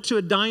 and he went to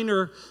a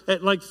diner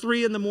at like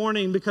 3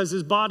 a.m. because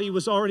his body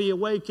was already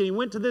awake. And he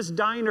went to this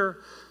diner,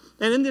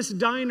 and in this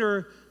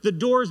diner, the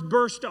doors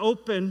burst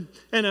open,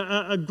 and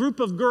a group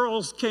of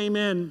girls came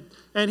in.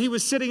 And he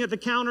was sitting at the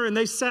counter, and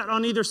they sat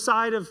on either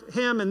side of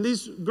him. And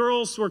these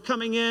girls were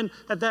coming in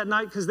at that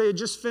night because they had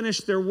just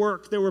finished their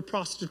work. They were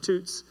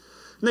prostitutes.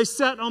 And they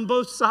sat on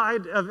both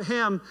sides of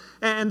him,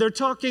 and they're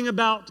talking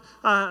about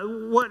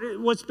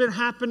what's been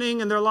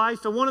happening in their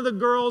life. And one of the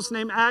girls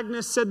named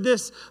Agnes said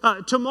this,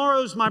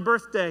 "Tomorrow's my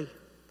birthday."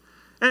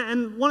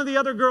 And one of the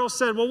other girls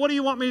said, "Well, what do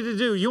you want me to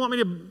do? You want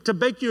me to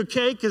bake you a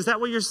cake? Is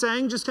that what you're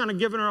saying?" Just kind of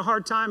giving her a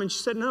hard time. And she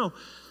said, "No,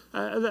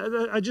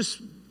 I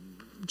just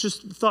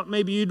thought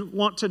maybe you'd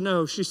want to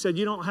know." She said,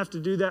 "You don't have to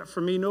do that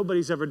for me.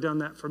 Nobody's ever done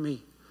that for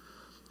me."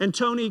 And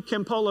Tony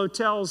Campolo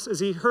tells,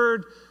 as he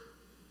heard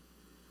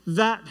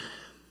that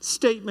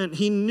statement,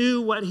 he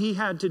knew what he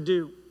had to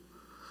do.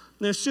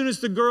 And as soon as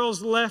the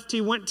girls left,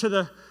 he went to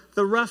the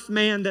rough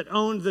man that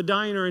owned the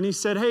diner, and he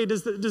said, "Hey,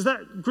 does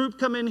that group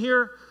come in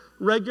here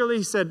regularly?"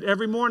 He said,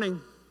 "Every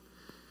morning."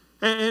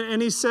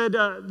 And he said,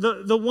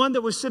 the one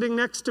that was sitting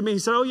next to me, he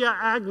said, "Oh yeah,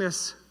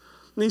 Agnes."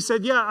 And he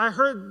said, "Yeah, I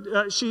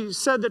heard she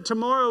said that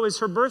tomorrow is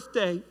her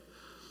birthday."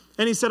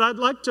 And he said, "I'd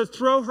like to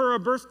throw her a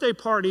birthday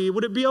party.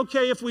 Would it be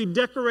okay if we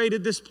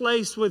decorated this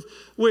place with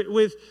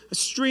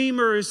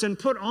streamers and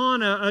put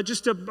on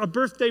just a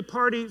birthday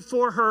party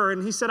for her?"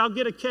 And he said, "I'll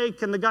get a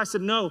cake." And the guy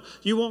said, "No,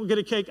 you won't get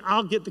a cake.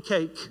 I'll get the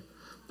cake.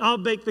 I'll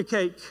bake the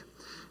cake."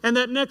 And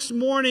that next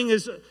morning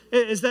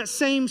is that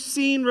same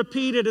scene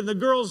repeated, and the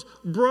girls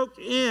broke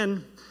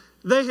in.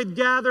 They had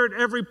gathered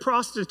every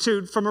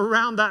prostitute from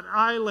around that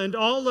island,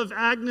 all of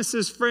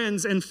Agnes's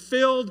friends, and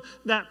filled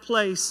that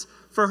place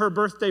for her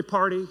birthday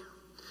party.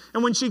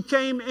 And when she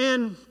came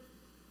in,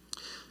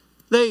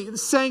 they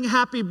sang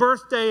happy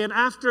birthday, and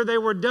after they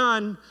were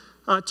done,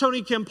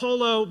 Tony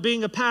Campolo,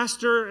 being a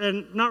pastor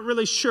and not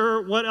really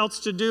sure what else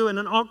to do in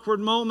an awkward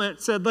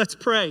moment, said, "Let's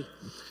pray."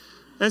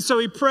 And so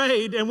he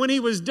prayed, and when he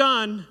was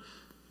done,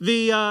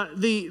 the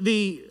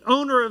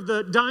owner of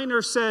the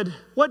diner said,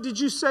 "What did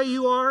you say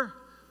you are?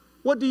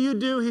 What do you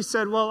do?" He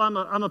said, "Well, I'm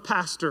a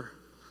pastor."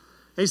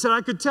 And he said,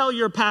 "I could tell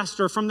you're a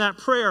pastor from that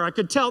prayer. I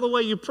could tell the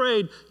way you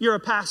prayed, you're a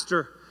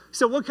pastor." He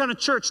said, "What kind of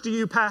church do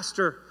you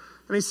pastor?"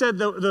 And he said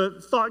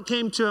the thought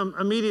came to him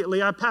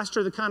immediately, "I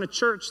pastor the kind of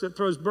church that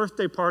throws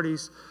birthday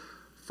parties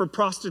for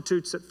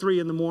prostitutes at 3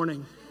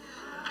 a.m.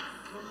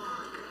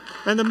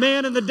 And the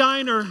man in the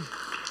diner,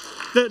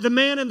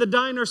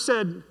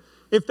 said,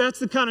 "If that's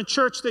the kind of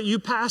church that you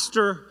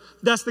pastor,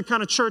 that's the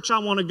kind of church I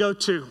want to go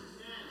to."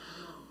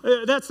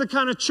 That's the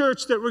kind of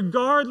church that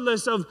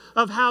regardless of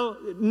how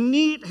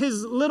neat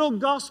his little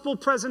gospel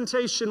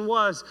presentation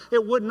was,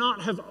 it would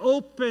not have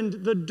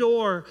opened the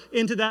door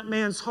into that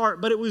man's heart.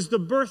 But it was the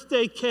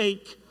birthday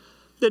cake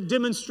that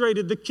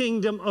demonstrated the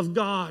kingdom of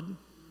God.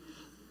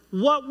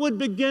 What would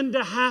begin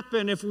to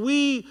happen if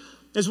we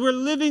as we're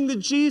living the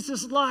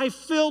Jesus life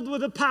filled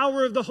with the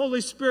power of the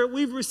Holy Spirit,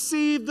 we've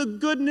received the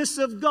goodness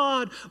of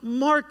God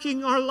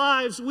marking our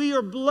lives. We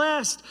are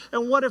blessed.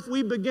 And what if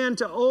we begin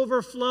to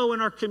overflow in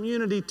our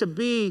community to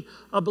be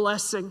a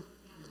blessing?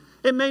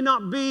 It may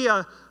not be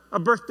a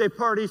birthday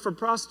party for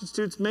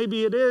prostitutes.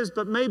 Maybe it is,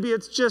 but maybe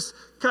it's just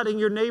cutting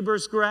your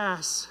neighbor's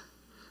grass.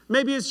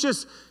 Maybe it's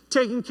just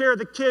taking care of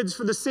the kids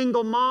for the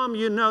single mom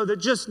you know that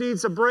just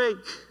needs a break.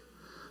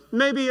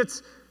 Maybe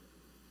it's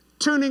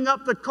tuning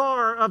up the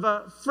car of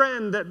a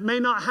friend that may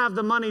not have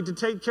the money to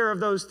take care of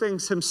those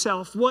things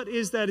himself. What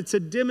is that? It's a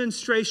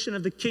demonstration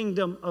of the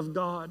kingdom of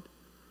God.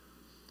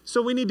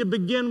 So we need to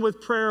begin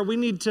with prayer. We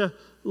need to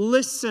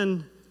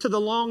listen to the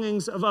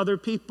longings of other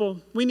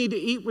people. We need to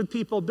eat with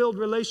people, build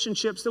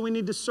relationships. Then we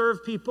need to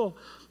serve people.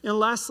 And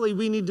lastly,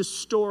 we need to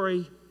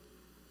story.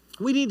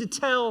 We need to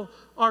tell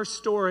our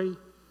story.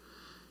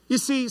 You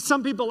see,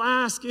 some people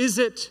ask, is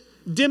it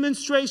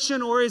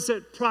demonstration or is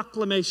it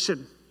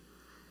proclamation?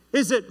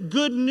 Is it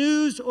good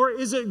news or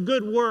is it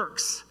good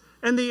works?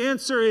 And the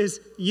answer is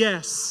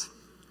yes.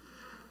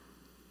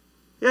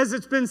 As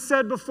it's been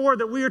said before,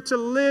 that we are to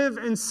live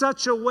in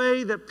such a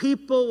way that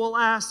people will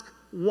ask,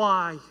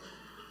 why?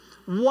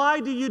 Why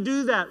do you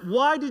do that?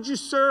 Why did you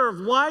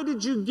serve? Why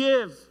did you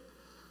give?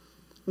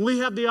 We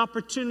have the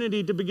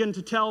opportunity to begin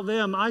to tell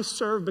them, I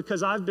serve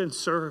because I've been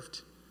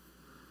served.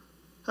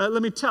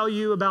 Let me tell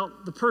you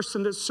about the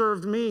person that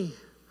served me.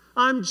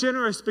 I'm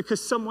generous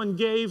because someone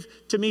gave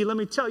to me. Let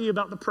me tell you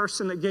about the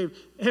person that gave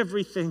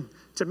everything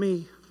to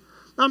me.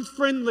 I'm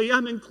friendly,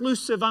 I'm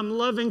inclusive, I'm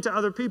loving to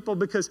other people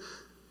because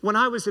when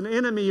I was an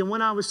enemy and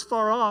when I was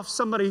far off,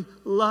 somebody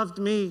loved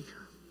me,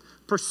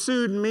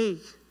 pursued me,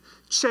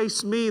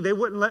 chased me. They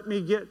wouldn't let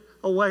me get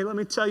away. Let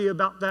me tell you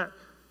about that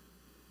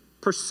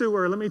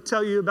pursuer. Let me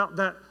tell you about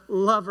that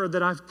lover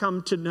that I've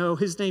come to know.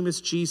 His name is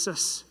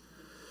Jesus.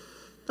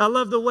 I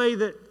love the way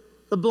that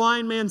the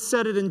blind man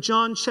said it in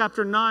John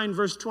chapter 9,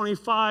 verse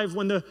 25,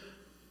 when the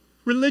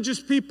religious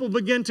people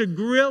began to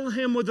grill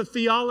him with a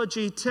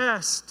theology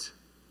test.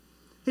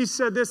 He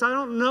said this, I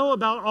don't know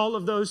about all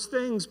of those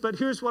things, but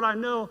here's what I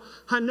know.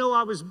 I know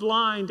I was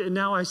blind and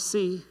now I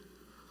see.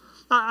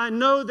 I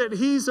know that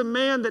he's a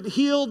man that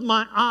healed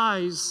my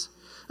eyes.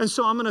 And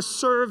so I'm going to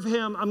serve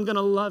him. I'm going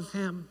to love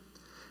him.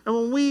 And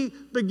when we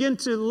begin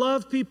to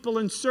love people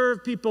and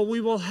serve people,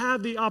 we will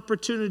have the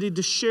opportunity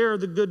to share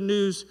the good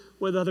news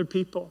with other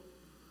people.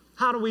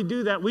 How do we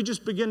do that? We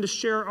just begin to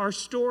share our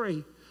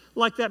story.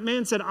 Like that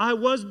man said, I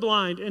was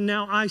blind and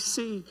now I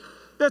see.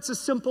 That's a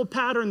simple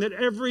pattern that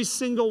every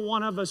single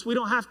one of us, we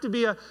don't have to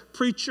be a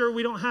preacher.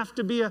 We don't have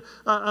to be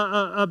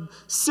a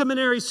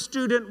seminary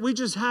student. We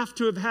just have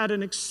to have had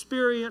an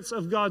experience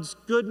of God's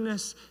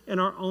goodness in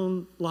our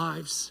own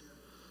lives.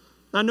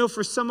 I know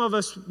for some of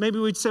us, maybe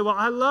we'd say, well,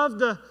 I love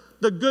the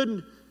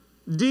good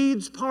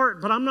deeds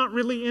part, but I'm not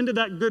really into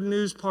that good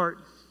news part.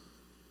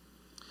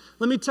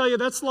 Let me tell you,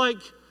 that's like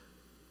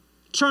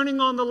turning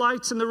on the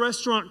lights in the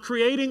restaurant,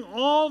 creating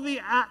all the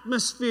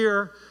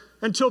atmosphere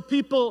until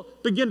people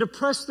begin to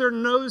press their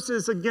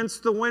noses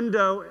against the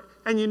window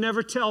and you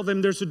never tell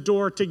them there's a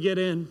door to get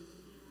in.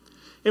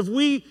 If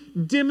we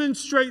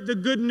demonstrate the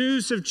good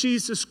news of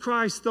Jesus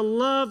Christ, the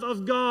love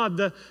of God,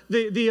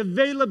 the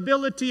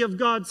availability of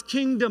God's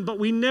kingdom, but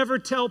we never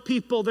tell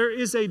people there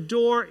is a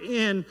door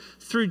in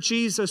through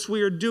Jesus,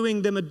 we are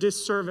doing them a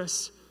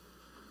disservice.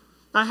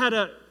 I had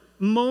a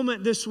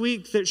moment this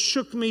week that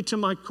shook me to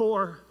my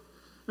core.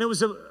 And it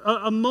was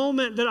a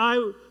moment that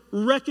I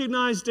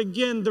recognized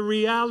again the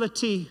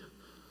reality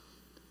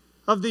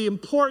of the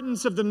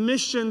importance of the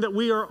mission that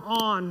we are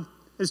on.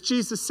 As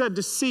Jesus said,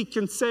 to seek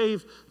and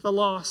save the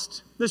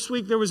lost. This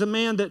week there was a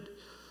man that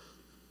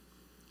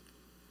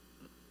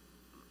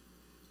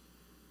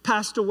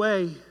passed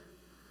away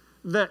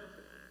that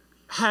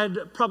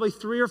had probably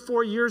 3 or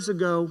 4 years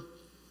ago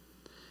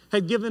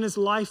had given his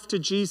life to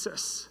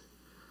Jesus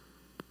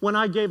when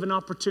I gave an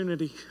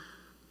opportunity.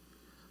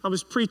 I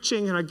was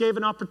preaching and I gave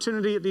an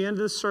opportunity at the end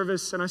of the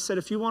service and I said,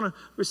 if you want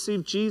to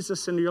receive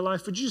Jesus into your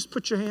life, would you just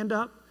put your hand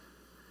up?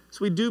 As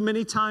we do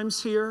many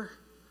times here.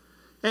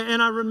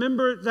 And I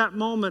remember that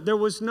moment. There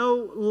was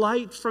no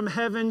light from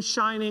heaven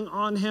shining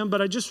on him,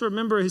 but I just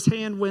remember his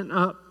hand went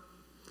up.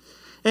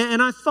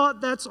 And I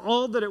thought that's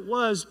all that it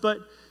was, but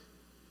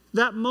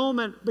that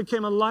moment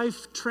became a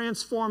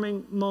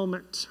life-transforming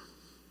moment.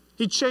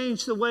 He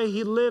changed the way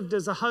he lived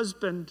as a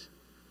husband.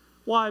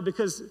 Why?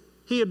 Because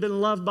he had been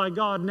loved by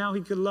God. Now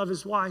he could love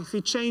his wife. He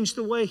changed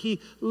the way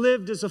he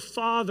lived as a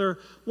father.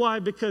 Why?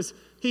 Because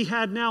he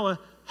had now a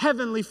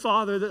heavenly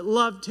Father that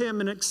loved him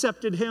and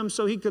accepted him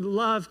so he could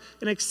love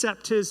and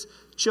accept his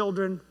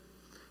children.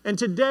 And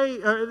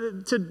today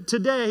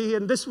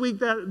and this week,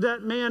 that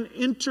man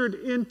entered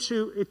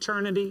into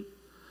eternity.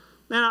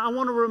 And I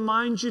want to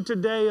remind you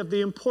today of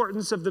the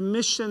importance of the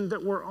mission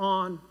that we're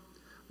on.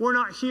 We're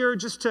not here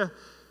just to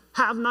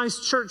have nice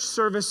church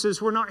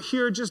services. We're not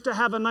here just to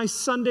have a nice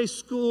Sunday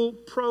school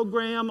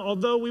program,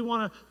 although we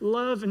want to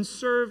love and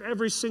serve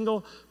every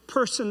single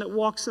person that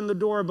walks in the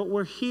door, but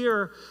we're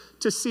here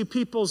to see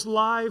people's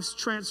lives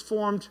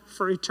transformed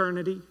for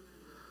eternity.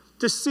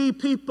 to see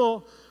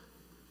people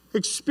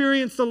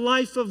experience the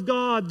life of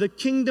God, the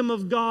kingdom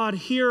of God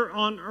here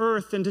on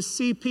earth, and to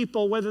see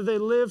people, whether they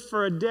live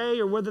for a day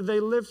or whether they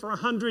live for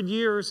 100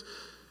 years,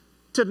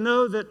 to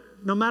know that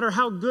no matter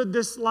how good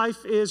this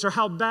life is or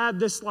how bad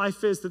this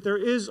life is, that there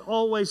is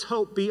always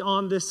hope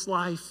beyond this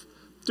life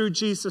through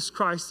Jesus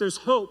Christ. There's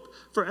hope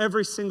for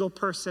every single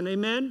person.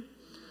 Amen?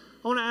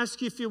 I want to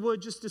ask you, if you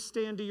would, just to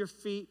stand to your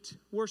feet.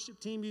 Worship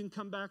team, you can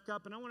come back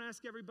up. And I want to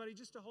ask everybody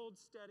just to hold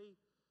steady.